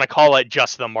 I don't want to call it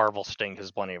just the Marvel sting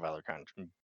because plenty of other kinds of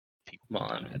people. Well,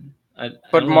 I mean, I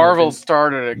But don't know Marvel if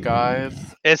started it, guys.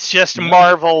 It's just No.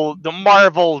 Marvel. The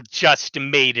Marvel just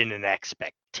made it an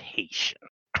expectation.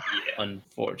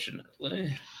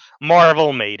 unfortunately.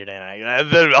 Marvel made it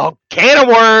a can of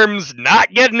worms.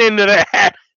 Not getting into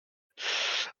that.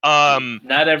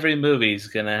 Not every movie's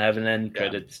gonna have an end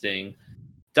credit sting.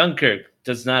 Dunkirk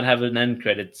does not have an end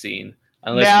credit scene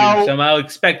unless Now- you're somehow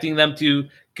expecting them to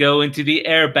go into the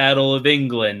air battle of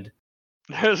England.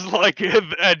 It's like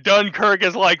Dunkirk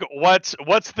is like, what's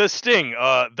the sting?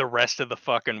 The rest of the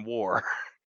fucking war.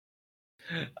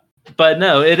 But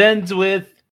no, it ends with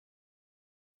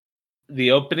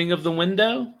the opening of the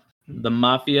window, the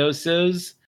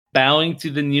mafiosos bowing to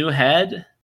the new head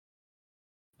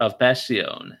of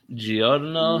Passion,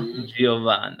 Giorno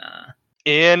Giovanna.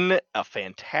 In a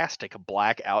fantastic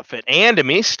black outfit, and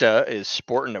Amista is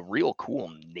sporting a real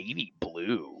cool navy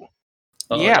blue.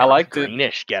 Oh, Yeah, I liked it.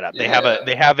 Greenish getup. Yeah.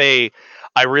 They have a.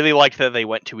 I really like that they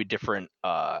went to a different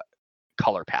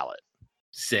color palette.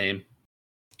 Same.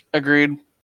 Agreed.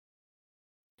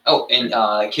 Oh, and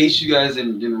in case you guys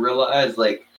didn't realize,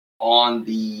 like on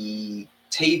the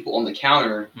table on the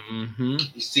counter, Mm-hmm.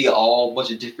 you see a whole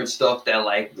bunch of different stuff that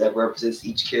represents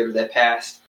each character that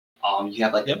passed. You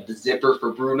have like the zipper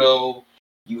for Bruno.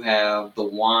 You have the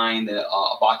wine that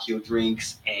Abacchio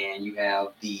drinks, and you have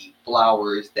the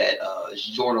flowers that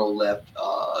Giorno left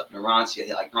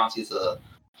Narantia. Like Narantia's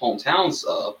hometown's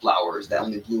flowers that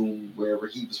only bloom wherever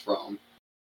he was from.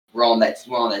 We're on that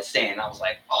stand. I was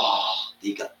like, oh,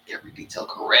 they got every detail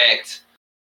correct.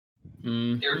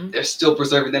 Mm-hmm. They're still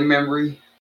preserving their memory.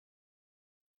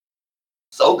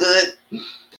 So good.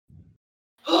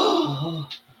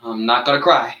 I'm not gonna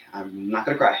cry. I'm not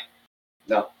gonna cry.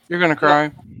 No. You're gonna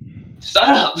cry. Shut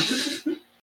up.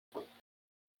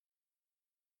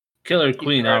 Killer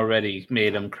Queen already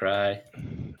made him cry.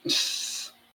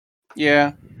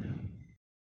 Yeah.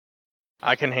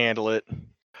 I can handle it.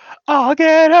 I'll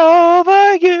get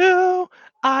over you.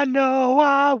 I know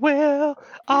I will.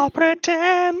 I'll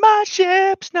pretend my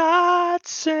ship's not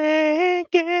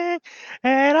sinking.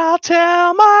 And I'll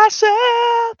tell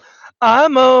myself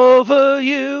I'm over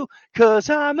you. 'Cause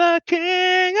I'm the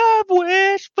king of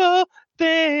wishful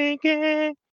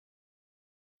thinking.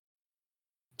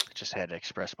 I just had to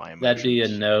express my emotions. That'd be a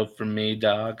no from me,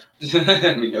 dog.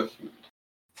 No.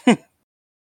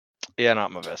 Yeah,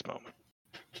 not my best moment.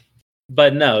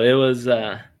 But no, it was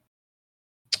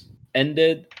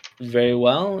ended very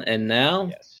well, and now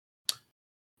Yes.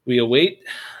 we await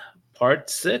part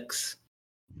 6.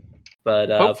 But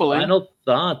Hopefully. final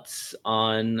thoughts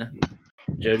on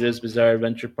JoJo's Bizarre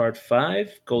Adventure Part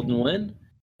 5, Golden Wind,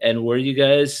 and where you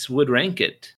guys would rank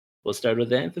it. We'll start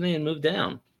with Anthony and move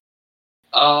down.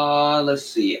 Let's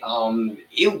see.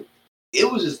 It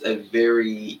was just a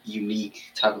very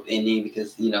unique type of ending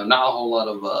because not a whole lot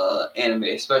of anime,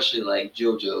 especially like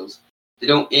JoJo's, they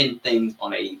don't end things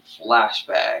on a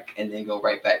flashback and then go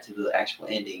right back to the actual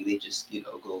ending. They just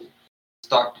go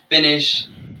start to finish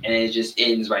and it just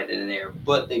ends right then and there.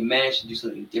 But they managed to do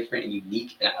something different and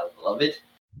unique, and I love it.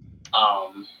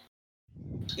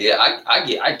 Yeah,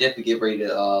 I definitely get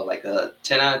rated like a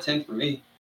 10 out of 10 for me.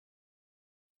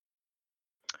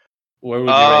 Where would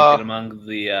you rank it among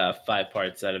the 5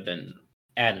 parts that have been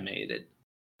animated?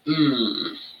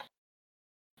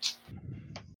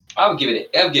 I'll give it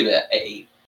an 8.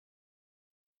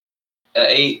 An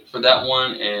 8 for that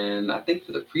one, and I think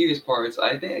for the previous parts,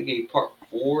 I think I gave part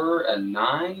 4 a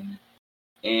 9.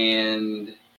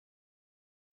 And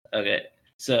okay,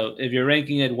 so if you're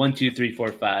ranking it 1, 2, 3,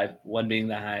 4, 5, 1 being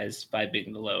the highest, 5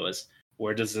 being the lowest,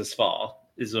 where does this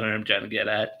fall? Is what I'm trying to get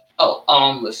at.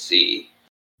 Let's see.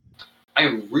 I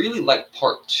really like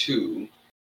part 2,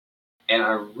 and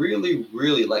I really,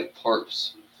 really like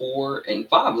parts 4 and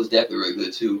 5 was definitely really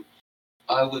good too.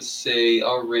 I would say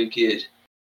I'll rank it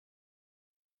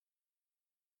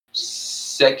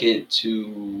second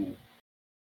to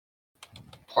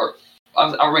part.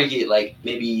 I'll rank it like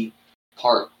maybe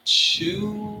part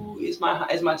 2 is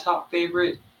my top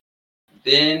favorite,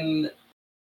 then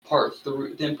part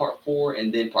 3, then part 4,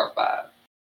 and then part 5,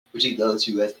 which is the other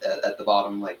two at the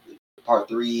bottom. Like part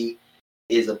 3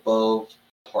 is above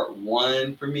part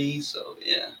 1 for me, so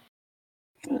yeah.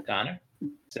 Connor,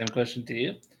 same question to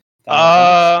you.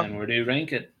 And where do you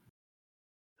rank it?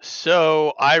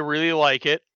 So I really like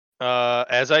it.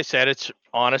 As I said, it's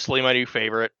honestly my new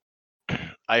favorite.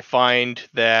 I find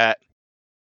that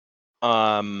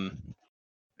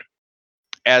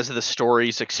as the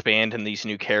stories expand and these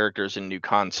new characters and new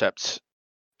concepts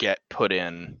get put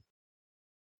in,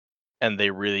 and they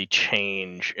really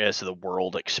change as the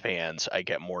world expands, I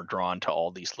get more drawn to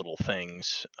all these little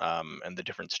things and the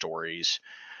different stories.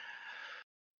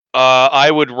 I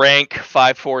would rank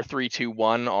 5, 4, 3, 2,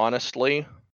 1, honestly,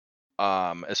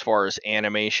 as far as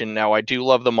animation. Now, I do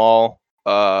love them all.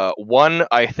 1,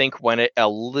 I think, went at a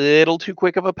little too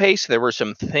quick of a pace. There were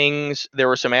some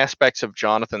aspects of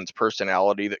Jonathan's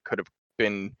personality that could have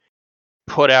been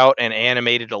put out and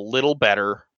animated a little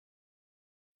better,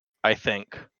 I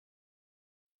think.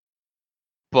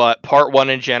 But part 1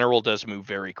 in general does move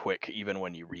very quick, even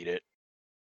when you read it.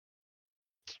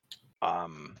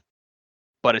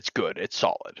 But it's good. It's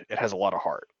solid. It has a lot of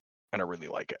heart, and I really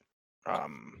like it.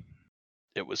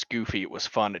 It was goofy. It was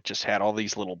fun. It just had all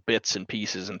these little bits and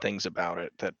pieces and things about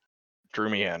it that drew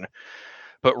me in.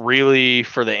 But really,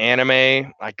 for the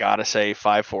anime, I gotta say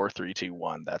 5, 4, 3, 2,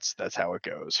 1. That's how it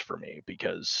goes for me,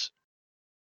 because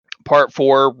part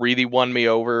 4 really won me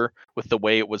over with the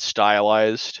way it was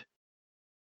stylized.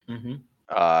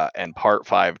 And part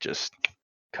 5 just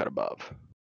cut above.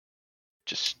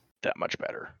 Just that much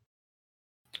better.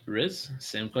 Riz,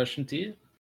 same question to you.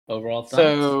 Overall thoughts,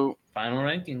 So, final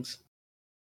rankings.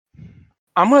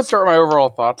 I'm going to start my overall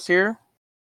thoughts here.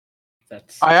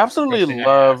 I absolutely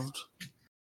loved...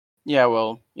 Yeah,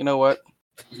 well, you know what?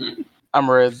 I'm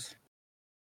Riz.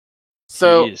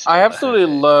 So, I absolutely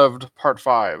loved part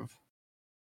 5.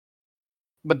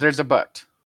 But there's a but.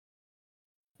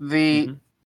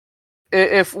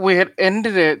 If we had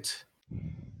ended it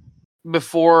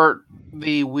before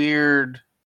the weird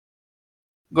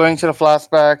going to the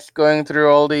flashbacks, going through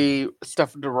all the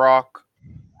stuff with the Rock,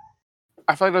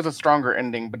 I feel like there's a stronger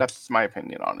ending, but that's my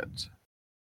opinion on it.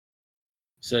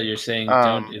 So you're saying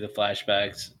don't do the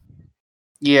flashbacks?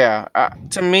 Yeah,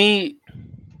 to me,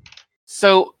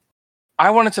 so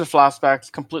I went into the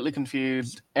flashbacks completely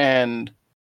confused, and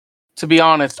to be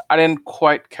honest, I didn't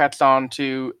quite catch on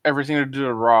to everything to do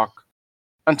with Rock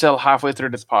until halfway through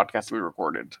this podcast we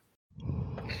recorded.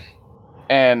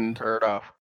 And Fair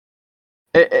enough.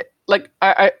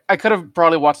 I could have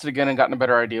probably watched it again and gotten a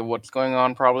better idea of what's going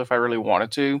on, probably, if I really wanted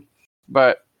to.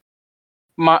 But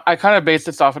I kind of based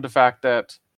this off of the fact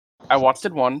that I watched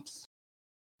it once.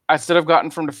 I should have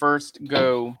gotten from the first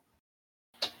go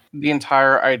the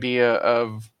entire idea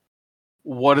of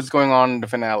what is going on in the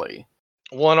finale.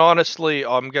 Well, and honestly,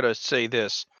 I'm going to say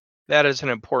this. That is an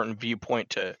important viewpoint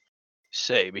to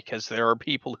say, because there are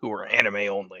people who are anime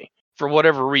only. For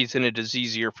whatever reason, it is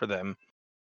easier for them.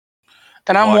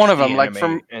 And I'm one of them.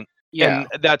 And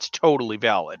that's totally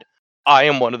valid. I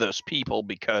am one of those people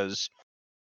because,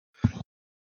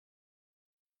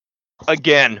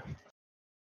 again,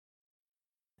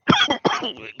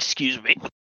 excuse me.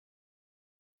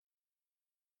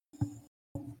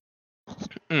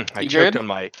 I choked on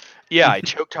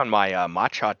my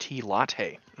matcha tea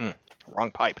latte.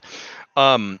 Wrong pipe.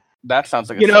 That sounds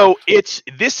like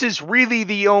this is really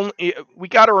the only. We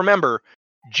got to remember,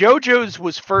 JoJo's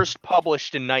was first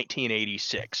published in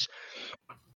 1986.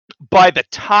 By the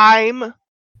time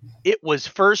it was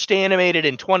first animated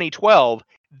in 2012,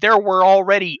 there were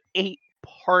already 8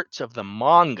 parts of the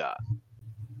manga.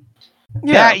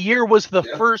 Yeah. That year was the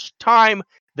first time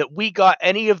that we got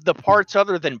any of the parts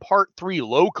other than part 3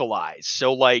 localized.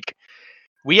 So, like,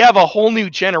 we have a whole new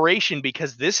generation,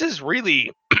 because this is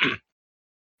really...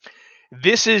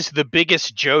 this is the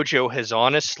biggest JoJo has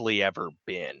honestly ever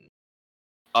been.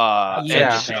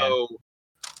 And so...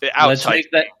 Let's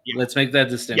make that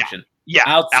distinction. Yeah,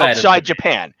 outside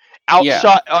Japan.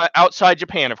 Outside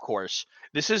Japan, of course.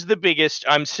 This is the biggest.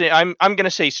 I'm going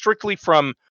to say strictly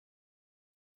from...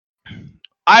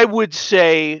 I would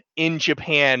say in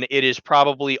Japan, it is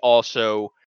probably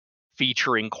also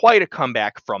featuring quite a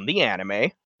comeback from the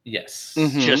anime. Yes.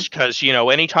 Just because,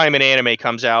 anytime an anime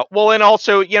comes out, well, and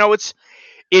also,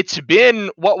 it's been,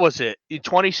 what was it?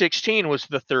 2016 was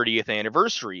the 30th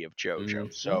anniversary of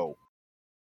JoJo. So,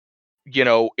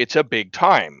 it's a big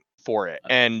time for it.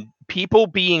 And people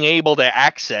being able to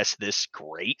access this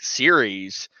great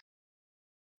series,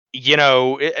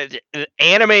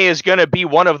 anime is going to be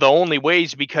one of the only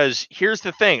ways, because here's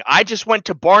the thing. I just went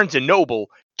to Barnes & Noble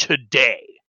today.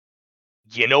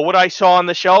 You know what I saw on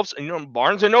the shelves?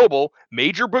 Barnes & Noble,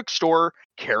 major bookstore,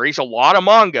 carries a lot of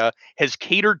manga, has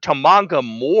catered to manga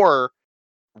more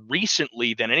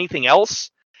recently than anything else.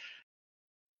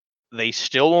 They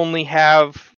still only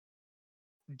have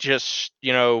just,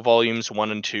 volumes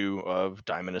 1 and 2 of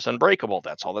Diamond is Unbreakable.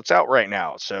 That's all that's out right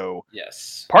now. So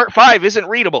yes, part 5 isn't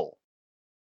readable.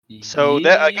 So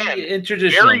that, again, in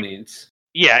traditional means.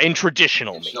 Yeah, in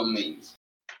traditional means.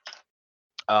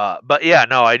 But yeah,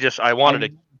 no, I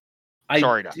wanted to.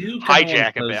 Sorry to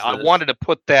hijack a bit. I wanted to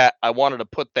put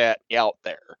that out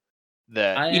there.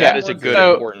 That is a good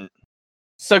important.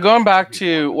 So going back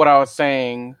to what I was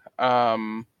saying,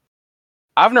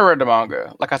 I've never read the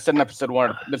manga. Like I said in episode 1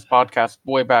 of this podcast,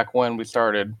 way back when we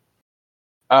started.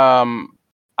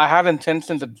 I had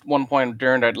intentions at one point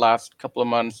during that last couple of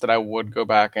months that I would go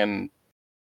back and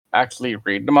actually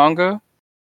read the manga.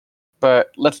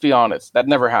 But let's be honest, that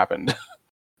never happened.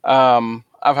 I've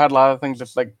had a lot of things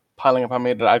just like piling up on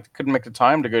me that I couldn't make the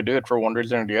time to go do it for one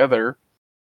reason or the other.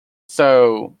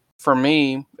 So for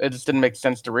me, it just didn't make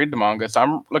sense to read the manga. So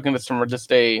I'm looking at this from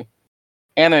just a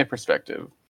anime perspective.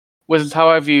 which is how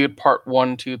I viewed part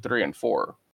 1, 2, 3, and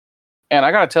 4. And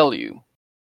I gotta tell you,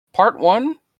 part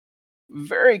 1,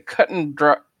 very cut and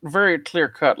dry, very clear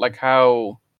cut, like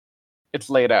how it's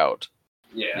laid out.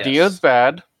 Yeah. Yes. Dio's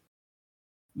bad.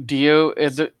 Dio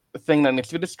is a thing that needs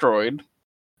to be destroyed.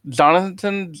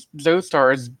 Jonathan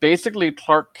Joestar is basically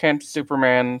Clark Kent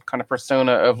Superman kind of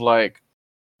persona of like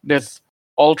this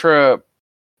ultra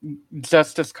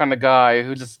justice kind of guy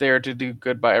who's just there to do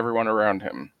good by everyone around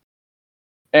him.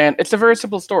 And it's a very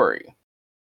simple story.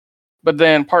 But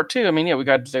then part 2, I mean, yeah, we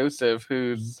got Joseph,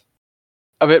 who's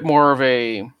a bit more of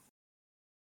a...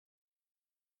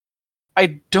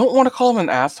 I don't want to call him an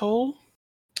asshole.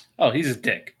 Oh, he's a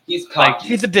dick. He's cocky.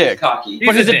 He's a dick. He's cocky.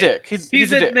 But he's a dick. He's a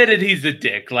dick. admitted he's a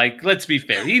dick. Like, let's be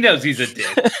fair. He knows he's a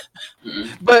dick.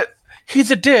 But he's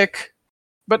a dick.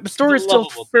 But the story is still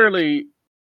fairly...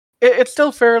 It's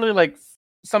still fairly, like,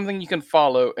 something you can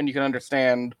follow and you can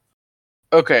understand.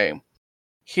 Okay,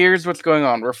 here's what's going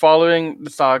on. We're following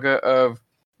the saga of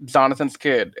Jonathan's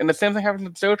kid. And the same thing happens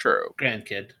with Jotaro.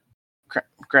 Grandkid.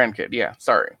 Grandkid, yeah,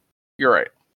 sorry. You're right.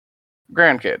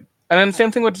 Grandkid. And then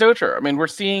same thing with Jotaro. I mean, we're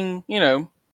seeing,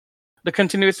 the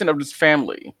continuation of this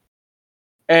family.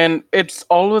 And it's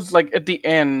always like at the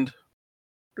end,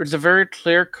 there's a very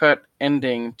clear-cut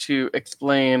ending to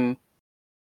explain,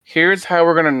 here's how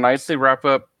we're going to nicely wrap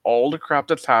up all the crap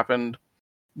that's happened,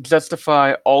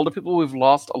 justify all the people we've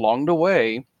lost along the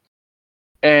way,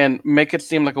 and make it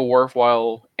seem like a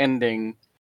worthwhile ending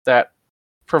that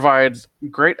provides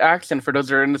great action for those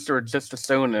that are in this or just a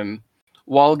shonen,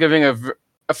 while giving a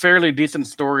fairly decent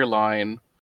storyline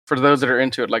for those that are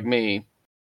into it, like me,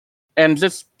 and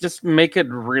just make it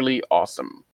really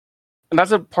awesome. And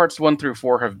that's what parts 1 through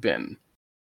 4 have been.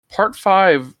 Part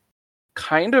 5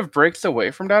 kind of breaks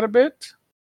away from that a bit,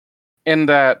 in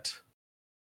that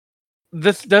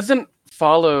this doesn't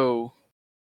follow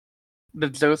the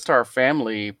Joestar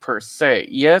family per se.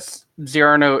 Yes,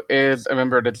 Giorno is a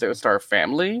member of the Joestar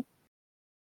family.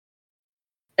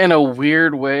 In a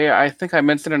weird way, I think I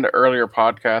mentioned in the earlier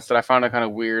podcast that I found it kind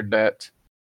of weird that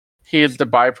he is the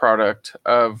byproduct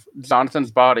of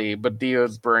Jonathan's body, but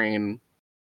Dio's brain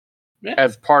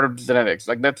as part of the genetics.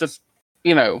 Like, that's just,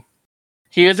 he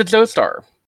is a Joestar.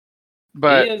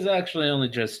 But he is actually only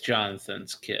just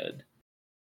Jonathan's kid.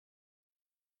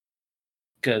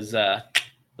 Because the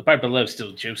part below is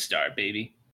still Joestar,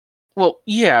 baby. Well,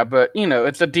 yeah, but,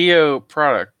 it's a Dio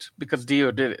product because Dio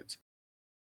did it.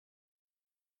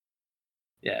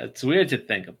 Yeah, it's weird to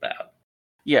think about.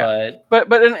 Yeah,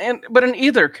 but in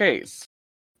either case,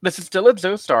 this is still a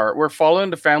Joestar. We're following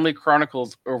the family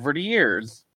chronicles over the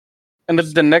years, and this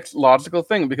is the next logical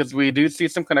thing because we do see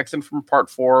some connection from part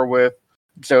 4 with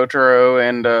Jotaro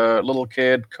and little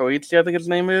kid Koichi, I think his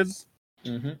name is.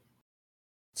 Mm-hmm.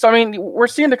 So I mean, we're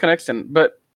seeing the connection,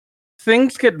 but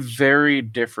things get very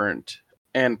different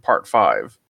in part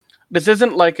 5. This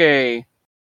isn't like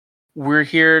we're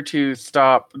here to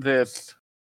stop this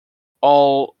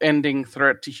all-ending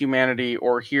threat to humanity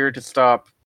or here to stop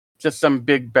just some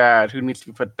big bad who needs to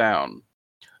be put down.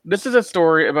 This is a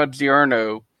story about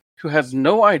Giorno who has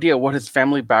no idea what his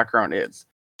family background is.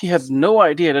 He has no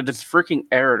idea that this freaking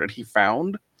error that he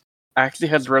found actually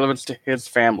has relevance to his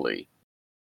family.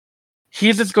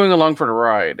 He's just going along for the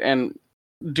ride and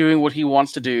doing what he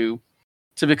wants to do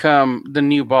to become the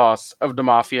new boss of the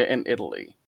mafia in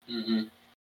Italy. Mm-hmm.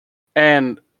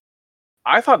 And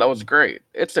I thought that was great.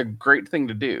 It's a great thing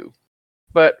to do.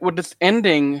 But with this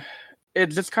ending, it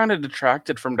just kind of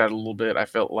detracted from that a little bit, I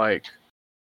felt like.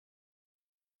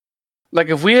 Like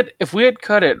if we had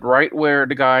cut it right where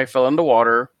the guy fell in the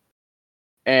water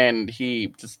and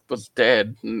he just was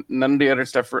dead, none of the other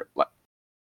stuff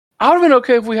I would have been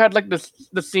okay if we had like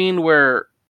the scene where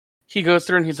he goes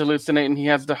through and he's hallucinating, he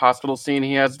has the hospital scene,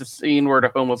 he has the scene where the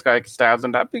homeless guy stabs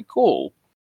him, that'd be cool.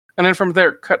 And then from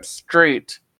there, cut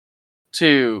straight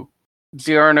to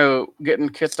Giorno getting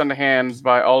kissed on the hands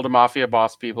by all the mafia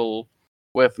boss people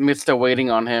with Mista waiting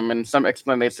on him and some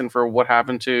explanation for what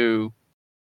happened to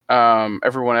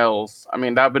everyone else. I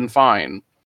mean, that'd been fine.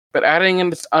 But adding in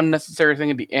this unnecessary thing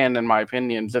at the end, in my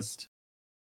opinion,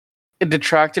 it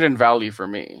detracted in value for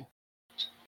me.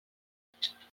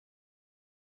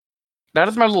 That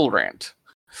is my little rant.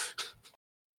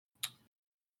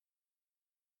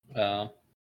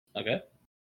 Okay.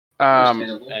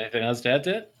 Anything else to add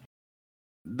to it?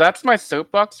 That's my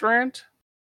soapbox rant.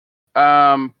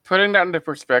 Putting that into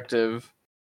perspective,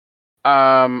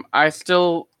 I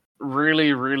still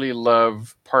really, really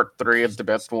love part 3 as the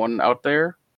best one out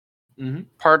there. Mm-hmm.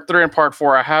 Part 3 and part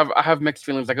 4, I have mixed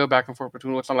feelings. I go back and forth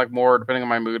between which I like more, depending on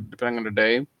my mood, depending on the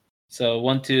day. So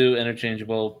 1, 2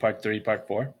 interchangeable. Part 3, part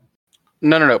 4.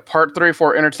 No. Part 3,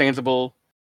 4 interchangeable.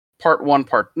 Part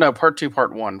 2,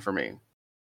 part 1 for me.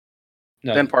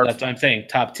 No, Then part that's what I'm saying.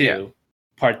 Top 2, yeah.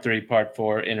 part 3, part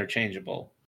 4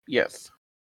 interchangeable. Yes.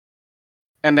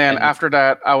 And then after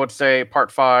that, I would say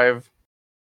part 5,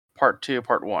 part 2,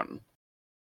 part 1.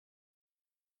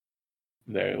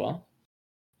 Very well.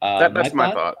 That's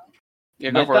my thought.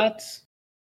 Yeah, go for thoughts.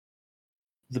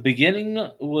 The beginning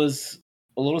was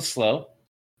a little slow.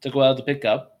 Took a while to pick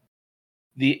up.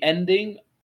 The ending,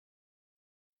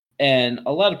 and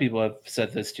a lot of people have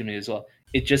said this to me as well,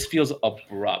 it just feels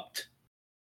abrupt.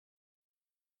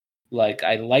 Like,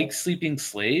 I like Sleeping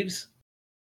Slaves,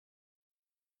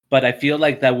 but I feel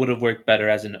like that would have worked better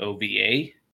as an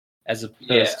OVA as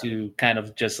opposed to kind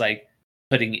of just like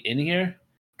putting it in here.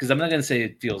 Because I'm not going to say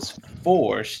it feels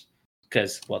forced,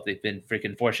 because, well, they've been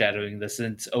freaking foreshadowing this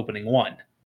since opening 1.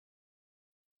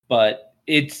 But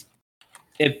it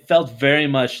felt very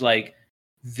much like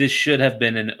this should have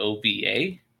been an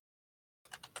OVA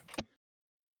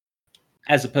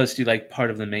as opposed to like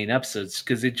part of the main episodes,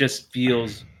 because it just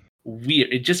feels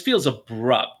weird. It just feels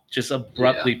abrupt, just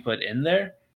abruptly put in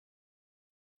there.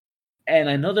 And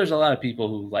I know there's a lot of people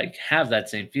who like have that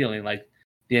same feeling, like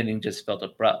the ending just felt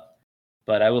abrupt.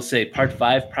 But I will say part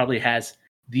 5 probably has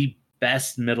the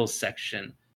best middle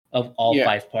section of all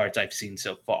 5 parts I've seen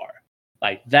so far.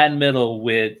 Like that middle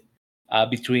with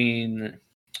between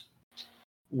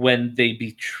when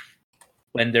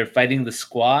they're fighting the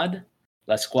squad,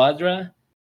 La Squadra,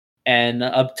 and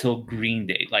up till Green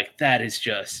Day. Like that is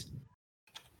just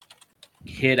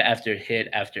hit after hit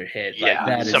after hit. Yeah, like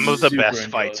that some is of the best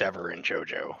enjoyable. fights ever in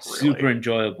JoJo. Really. Super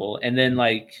enjoyable. And then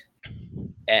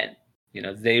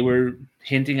they were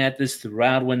hinting at this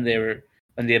throughout when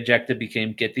the objective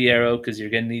became get the arrow, because you're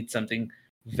gonna need something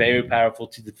very powerful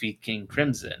to defeat King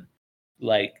Crimson.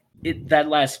 Like that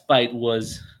last fight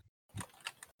was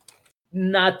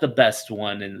not the best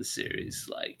one in the series.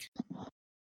 Like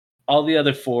all the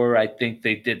other 4, I think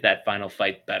they did that final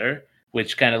fight better,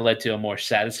 which kind of led to a more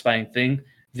satisfying thing.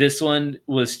 This one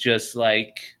was just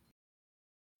like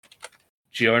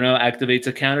Giorno activates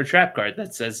a counter trap card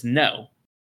that says no,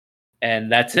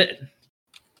 and that's it.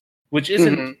 Which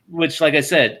isn't, which, like I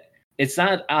said, it's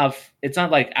not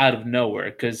like out of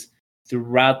nowhere, because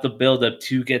throughout the build-up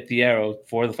to get the arrow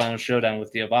for the final showdown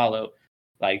with Diavolo,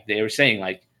 like they were saying,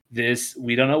 like this,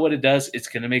 we don't know what it does. It's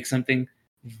going to make something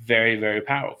very, very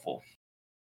powerful.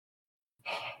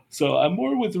 So I'm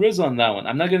more with Riz on that one.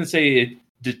 I'm not going to say it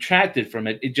detracted from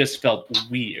it. It just felt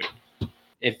weird.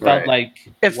 It felt like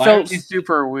it felt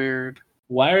super weird.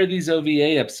 Why are these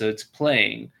OVA episodes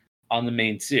playing on the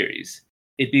main series?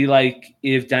 It'd be like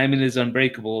if Diamond is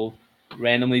Unbreakable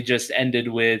randomly just ended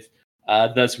with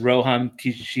thus Rohan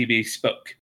Kishibe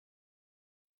spoke.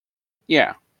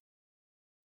 Yeah.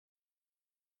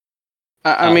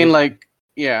 I mean, like,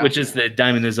 yeah. Which is the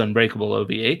Diamond is Unbreakable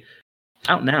OVA.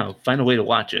 Out now. Find a way to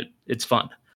watch it. It's fun.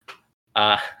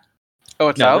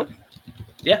 It's out?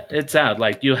 Yeah, it's out.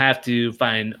 Like, you have to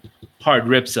find hard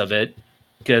rips of it,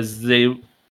 because the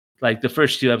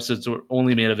first 2 episodes were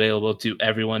only made available to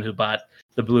everyone who bought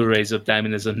the Blu-rays of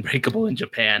Diamond is Unbreakable in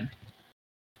Japan.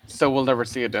 So we'll never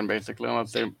see it then, basically,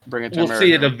 unless they bring it to America. We'll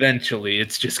see it eventually.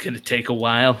 It's just going to take a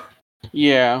while.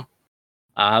 Yeah.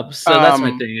 So that's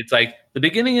my thing. It's like the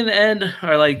beginning and the end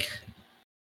are like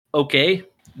okay.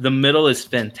 The middle is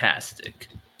fantastic.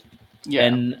 Yeah.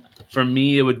 And for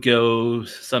me, it would go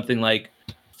something like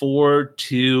 4,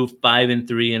 2, 5, and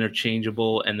 3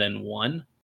 interchangeable, and then 1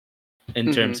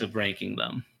 in terms of ranking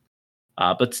them.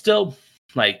 But still,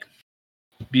 like,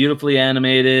 beautifully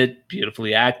animated,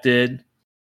 beautifully acted.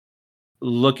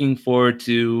 Looking forward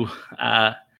to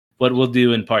what we'll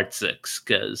do in part 6,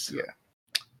 because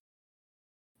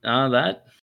that.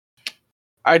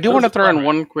 I do want to throw in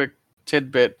one quick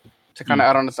tidbit to kind of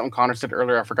add on to something Connor said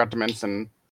earlier. I forgot to mention.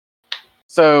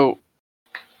 So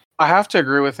I have to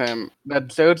agree with him that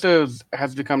JoJo's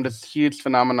has become this huge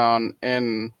phenomenon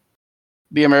in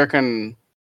the American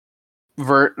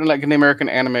in the American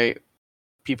anime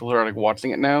people who are like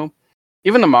watching it now,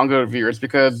 even the manga reviewers.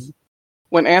 Because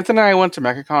when Anthony and I went to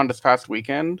MechaCon this past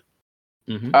weekend,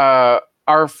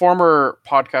 our former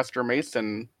podcaster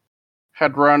Mason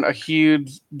had run a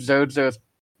huge JoJo's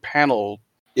panel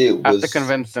at the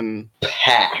convention,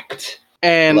 packed,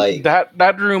 and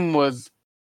that room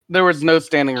there was no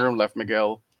standing room left,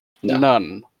 Miguel. No.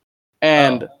 None.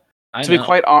 And to be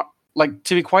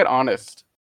quite honest,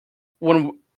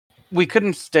 when we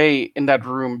couldn't stay in that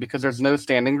room because there's no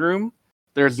standing room,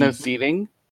 there's no seating,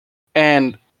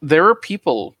 and there were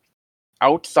people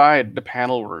outside the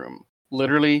panel room,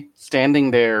 literally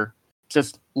standing there,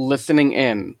 just listening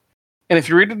in. And if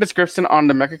you read the description on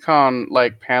the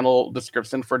MechaCon panel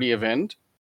description for the event,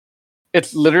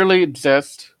 it's literally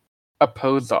just a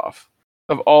pose off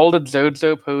of all the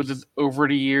JoJo poses over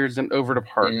the years and over the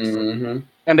parts. Mm-hmm.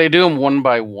 And they do them one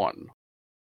by one.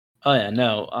 Oh yeah,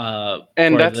 no.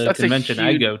 And for that's the a convention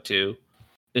I huge- go to,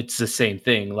 it's the same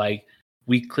thing. Like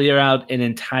we clear out an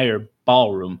entire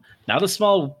ballroom, not a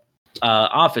small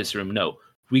office room. No,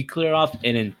 we clear off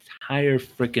an entire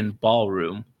freaking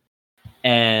ballroom,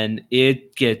 and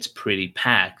it gets pretty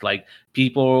packed. Like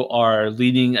people are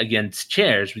leaning against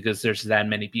chairs because there's that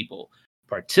many people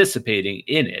participating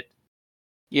in it.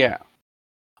 Yeah.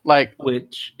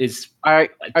 Which is I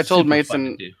told super fun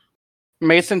Mason. to do.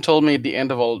 Mason told me at the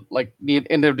end of the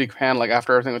end of the pan,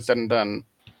 after everything was said and done,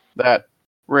 that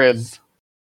Riz,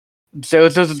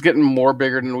 JoJo's is getting more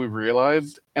bigger than we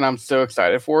realized, and I'm so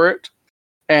excited for it.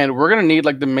 And we're gonna need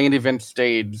the main event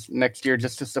stage next year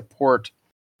just to support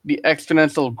the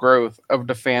exponential growth of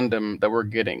the fandom that we're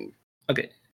getting.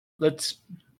 Okay,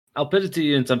 I'll put it to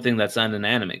you in something that's not an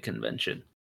anime convention.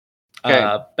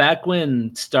 Okay. Back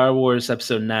when Star Wars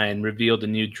Episode 9 revealed a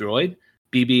new droid,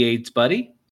 BB-8's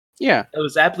buddy, Yeah. it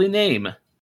was aptly named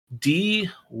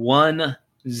D10.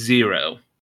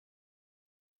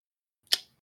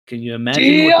 Can you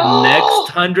imagine what the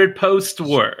next 100 posts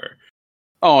were?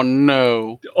 Oh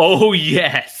no. Oh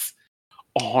yes.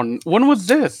 When was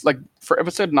this? For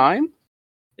episode 9?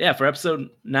 Yeah, for episode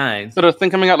 9. So the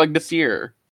thing coming out this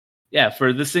year. Yeah,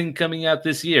 for this thing coming out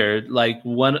this year,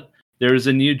 there's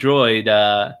a new droid,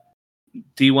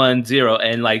 D10,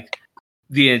 and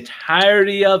the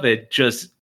entirety of it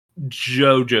just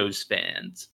JoJo's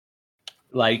fans.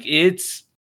 It's,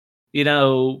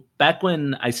 back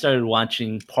when I started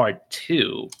watching part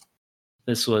 2,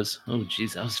 this was,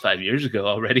 that was 5 years ago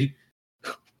already.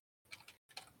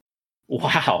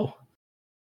 Wow.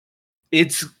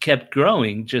 It's kept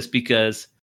growing just because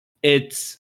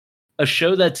it's a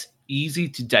show that's easy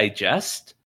to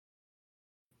digest.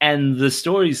 And the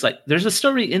story's there's a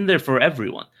story in there for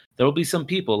everyone. There will be some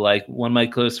people, like one of my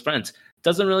close friends,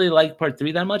 doesn't really like part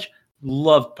 3 that much,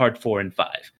 loved part 4 and 5.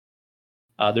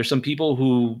 There's some people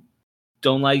who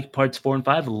don't like parts 4 and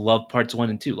 5, love parts 1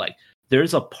 and 2.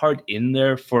 There's a part in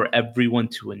there for everyone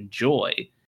to enjoy.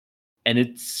 And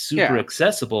it's super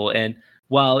accessible. And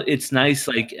while it's nice,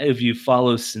 if you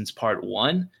follow since part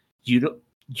 1, you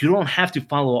don't have to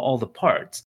follow all the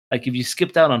parts. If you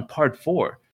skipped out on part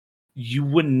 4, you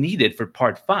wouldn't need it for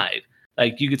part 5.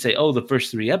 You could say, the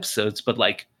first 3 episodes, but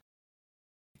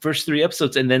first 3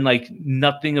 episodes, and then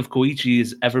nothing of Koichi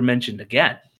is ever mentioned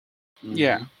again.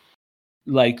 Yeah.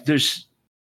 There's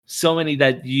so many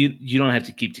that you don't have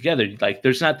to keep together.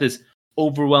 There's not this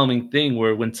overwhelming thing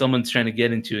where when someone's trying to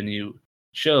get into a new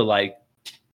show, let's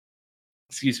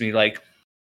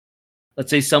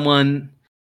say someone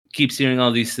keeps hearing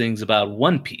all these things about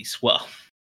One Piece. Well,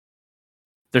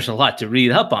 there's a lot to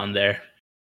read up on there.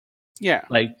 Yeah.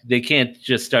 They can't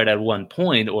just start at one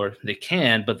point, or they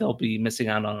can, but they'll be missing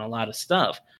out on a lot of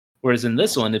stuff. Whereas in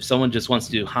this one, if someone just wants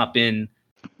to hop in,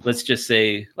 let's just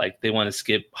say they want to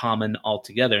skip Haman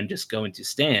altogether and just go into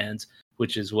stands,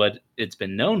 which is what it's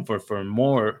been known for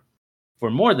more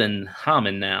than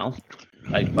Haman now,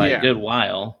 by a good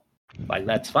while.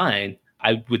 That's fine.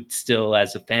 I would still,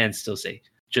 as a fan, still say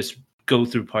just go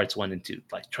through parts 1 and 2.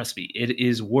 Trust me, it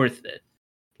is worth it.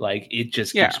 It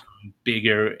just keeps growing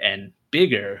bigger and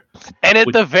bigger. And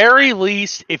at the very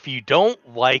least, if you don't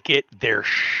like it, they're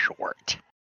short.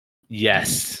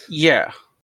 Yes. Yeah.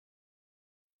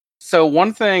 So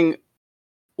one thing,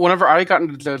 whenever I got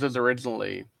into JoJo's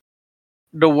originally,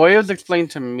 the way it was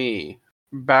explained to me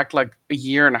back a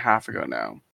year and a half ago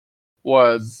now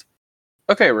was,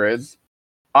 okay, Riz,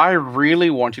 I really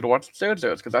want you to watch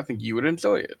JoJo's because I think you would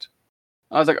enjoy it.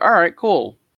 I was like, all right,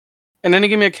 cool. And then he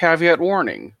gave me a caveat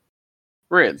warning.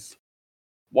 Riz,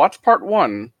 watch part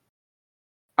 1.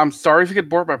 I'm sorry if you get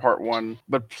bored by part 1,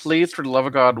 but please, for the love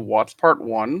of God, watch part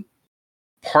 1.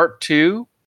 Part 2,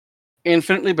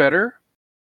 infinitely better.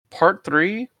 Part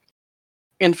 3,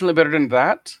 infinitely better than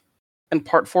that. And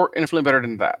part 4, infinitely better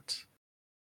than that.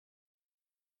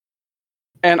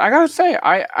 And I gotta say,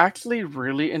 I actually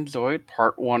really enjoyed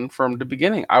part 1 from the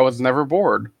beginning. I was never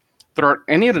bored throughout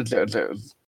any of the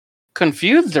JoJo's.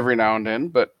 Confused every now and then,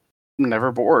 but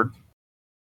never bored.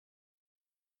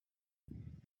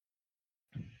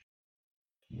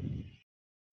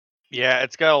 Yeah,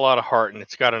 it's got a lot of heart, and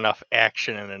it's got enough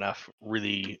action and enough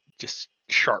really just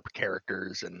sharp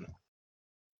characters and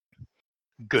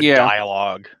good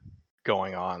dialogue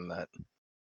going on that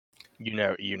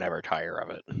you never tire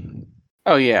of it.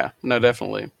 Oh yeah, no,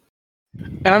 definitely.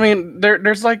 And I mean,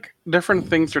 there's different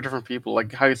things for different people.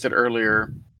 Like how you said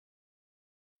earlier,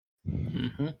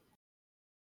 Mm-hmm.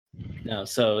 No,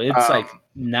 so it's like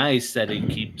nice that it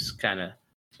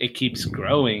keeps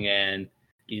growing, and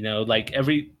like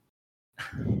every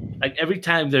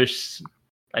time there's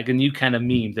like a new kind of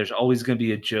meme, there's always going to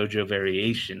be a JoJo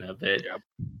variation of it. Yep.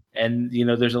 And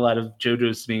there's a lot of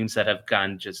JoJo's memes that have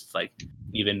gone just like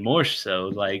even more so,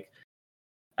 like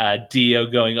Dio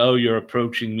going, "Oh, you're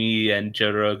approaching me," and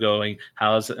Jotaro going,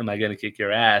 am I going to kick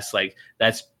your ass? Like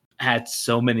that's had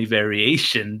so many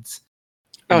variations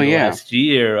in the last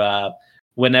year.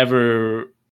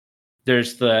 Whenever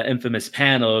there's the infamous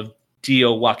panel of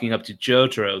Dio walking up to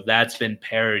Jotaro, that's been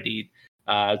parodied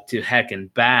to heck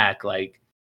and back. Like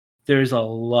there's a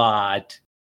lot.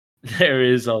 There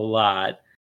is a lot.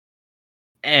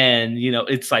 And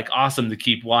it's like awesome to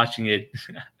keep watching it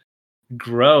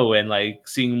grow and like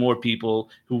seeing more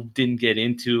people who didn't get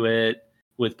into it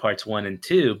with parts 1 and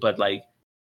 2, but like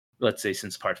let's say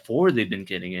since part 4 they've been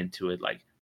getting into it. Like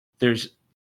there's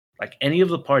like any of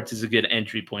the parts is a good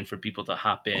entry point for people to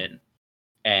hop in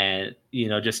and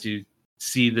just to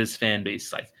see this fan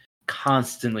base like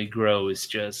constantly grow is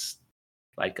just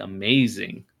like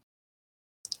amazing.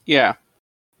 Yeah.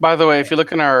 By the way, if you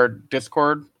look in our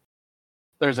Discord,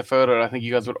 there's a photo that I think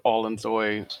you guys would all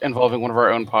enjoy involving one of our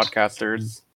own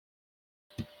podcasters.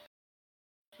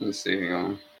 Let's see. Hang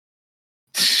on.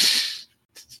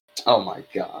 Oh my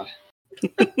god.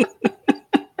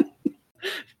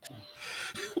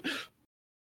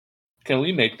 Can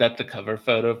we make that the cover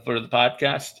photo for the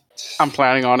podcast? I'm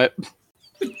planning on it.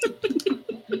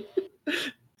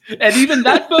 And even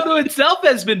that photo itself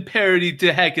has been parodied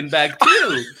to heck and back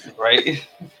too. Right?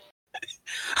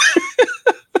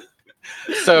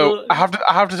 So I have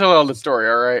to tell all the story.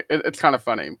 All right, it's kind of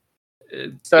funny.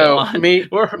 So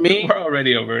we're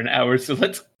already over an hour, so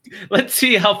let's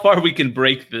see how far we can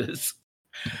break this.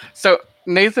 So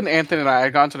Nathan, Anthony, and I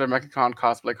had gone to the MechaCon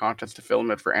cosplay contest to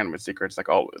film it for Anime Secrets, like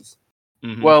always.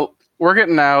 Mm-hmm. Well, we're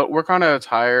getting out. We're kind of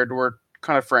tired. We're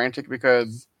kind of frantic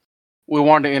because we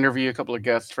wanted to interview a couple of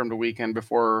guests from the weekend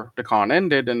before the con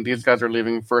ended, and these guys are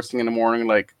leaving first thing in the morning,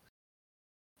 like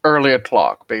early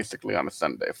o'clock, basically on a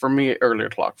Sunday. For me, early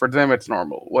o'clock. For them, it's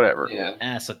normal. Whatever. Yeah.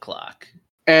 Ass o'clock.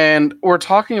 And we're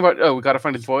talking about, we got to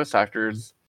find these voice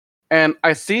actors. And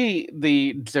I see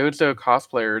the JoJo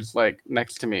cosplayers like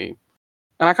next to me,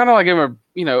 and I kind of like give them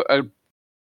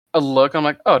a look. I'm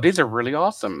like, oh, these are really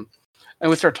awesome. And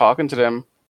we start talking to them,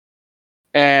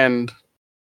 and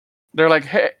they're like,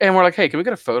 hey, and we're like, hey, can we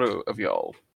get a photo of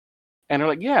y'all? And they're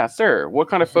like, yeah, sir. What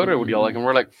kind of photo would y'all like? And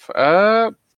we're like,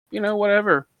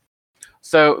 whatever.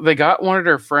 So they got one of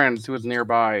their friends who was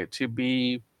nearby to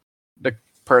be the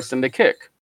person to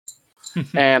kick.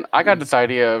 And I got this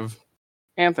idea of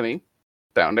Anthony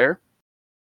down there.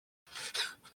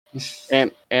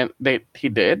 And he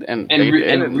did, and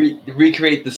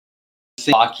recreate the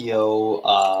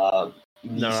Akio,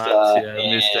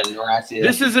 Noratia.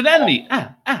 This is an enemy.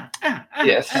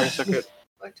 Yes. I took it.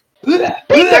 Beat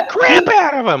the crap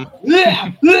out of him.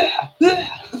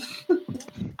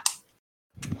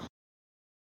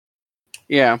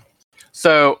 Yeah.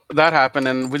 So that happened,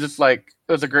 and we just it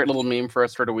was a great little meme for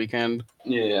us for the weekend.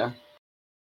 Yeah.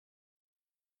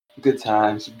 Good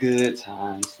times.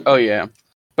 Oh yeah.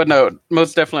 But no,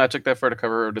 most definitely I took that for the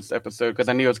cover of this episode because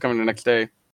I knew it was coming the next day.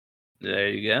 There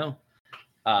you go.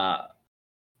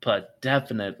 But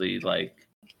definitely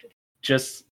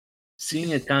just seeing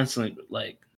it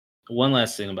constantly, one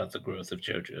last thing about the growth of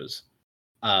JoJo's.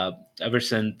 Ever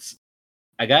since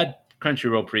I got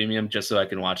Crunchyroll Premium just so I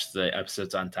can watch the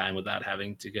episodes on time without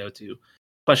having to go to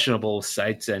questionable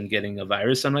sites and getting a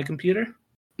virus on my computer.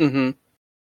 Mm-hmm.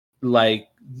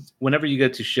 Whenever you go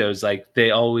to shows, they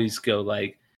always go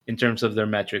in terms of their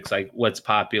metrics, what's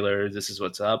popular, this is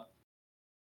what's up.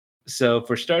 So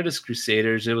for Stardust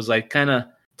Crusaders, it was kind of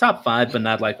top 5, but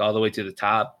not all the way to the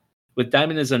top. With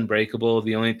Diamond is Unbreakable,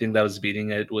 the only thing that was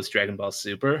beating it was Dragon Ball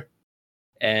Super.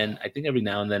 And I think every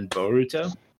now and then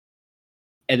Boruto.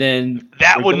 And then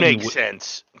that would make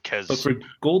sense. But for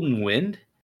Golden Wind,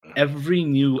 every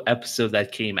new episode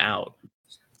that came out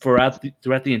throughout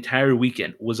the entire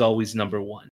weekend was always number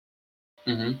 1.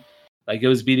 Mm-hmm. It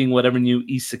was beating whatever new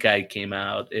isekai came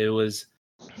out. It was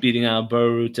beating out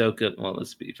Boruto. Well,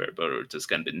 let's be fair, Boruto's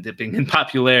kind of been dipping in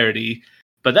popularity,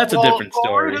 but that's a different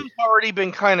story. Boruto's already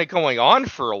been kind of going on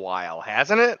for a while,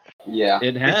 hasn't it? Yeah,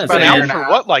 it has. It's been out for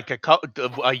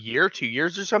what, a year, 2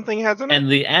 years or something, hasn't it?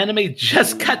 And the anime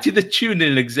just got to the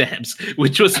Chunin exams,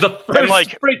 which was the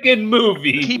first freaking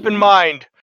movie. Keep in mind,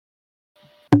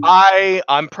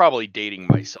 I'm probably dating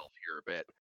myself here a bit.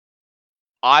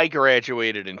 I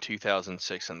graduated in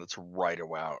 2006, and that's right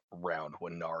around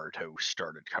when Naruto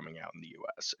started coming out in the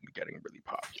US and getting really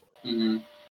popular. Mm-hmm.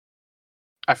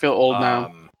 I feel old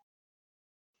now.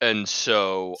 And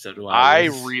so do I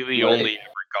Liz. really Right. only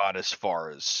ever got as far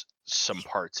as some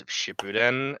parts of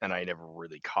Shippuden, and I never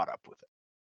really caught up with it.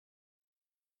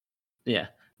 Yeah.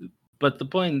 But the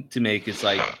point to make is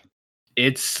like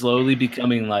it's slowly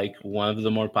becoming like one of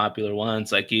the more popular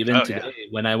ones. Like even today,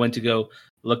 when I went to go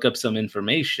look up some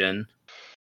information,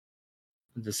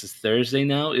 this is Thursday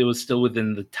now, it was still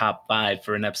within the top 5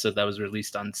 for an episode that was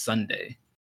released on Sunday.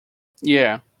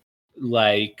 Yeah.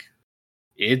 Like,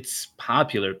 it's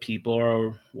popular. People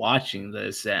are watching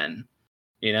this, and,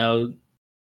 you know,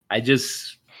 I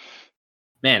just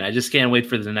can't wait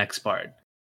for the next part.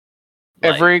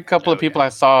 Like, Every couple of people I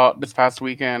saw this past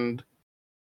weekend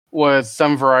was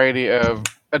some variety of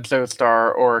a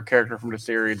Joestar or a character from the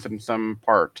series in some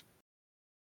part.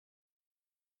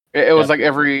 It was like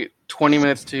every 20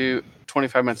 minutes to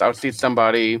 25 minutes, I would see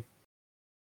somebody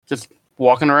just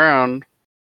walking around,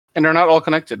 and they're not all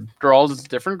connected. They're all just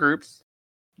different groups.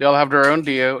 They all have their own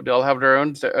Dio. They all have their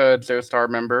own Joestar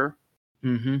member.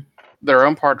 Mm-hmm. Their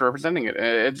own part representing it.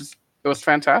 It was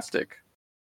fantastic.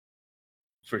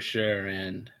 For sure,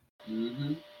 and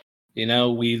Mm-hmm. you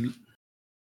know,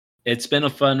 it's been a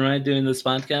fun ride doing this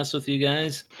podcast with you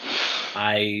guys.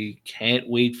 I can't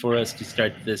wait for us to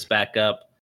start this back up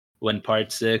when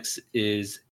part 6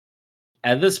 is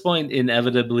at this point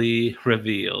inevitably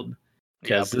revealed,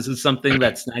 because this is something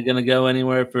that's not going to go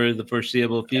anywhere for the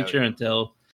foreseeable future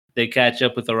until they catch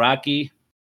up with Araki.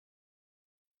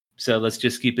 So let's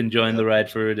just keep enjoying the ride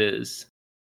for it is.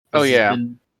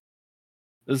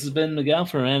 This has been Miguel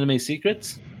for Anime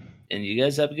Secrets, and you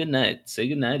guys have a good night. Say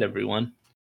good night, everyone.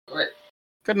 All right.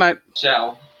 Good night.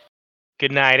 Ciao.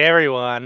 Good night, everyone.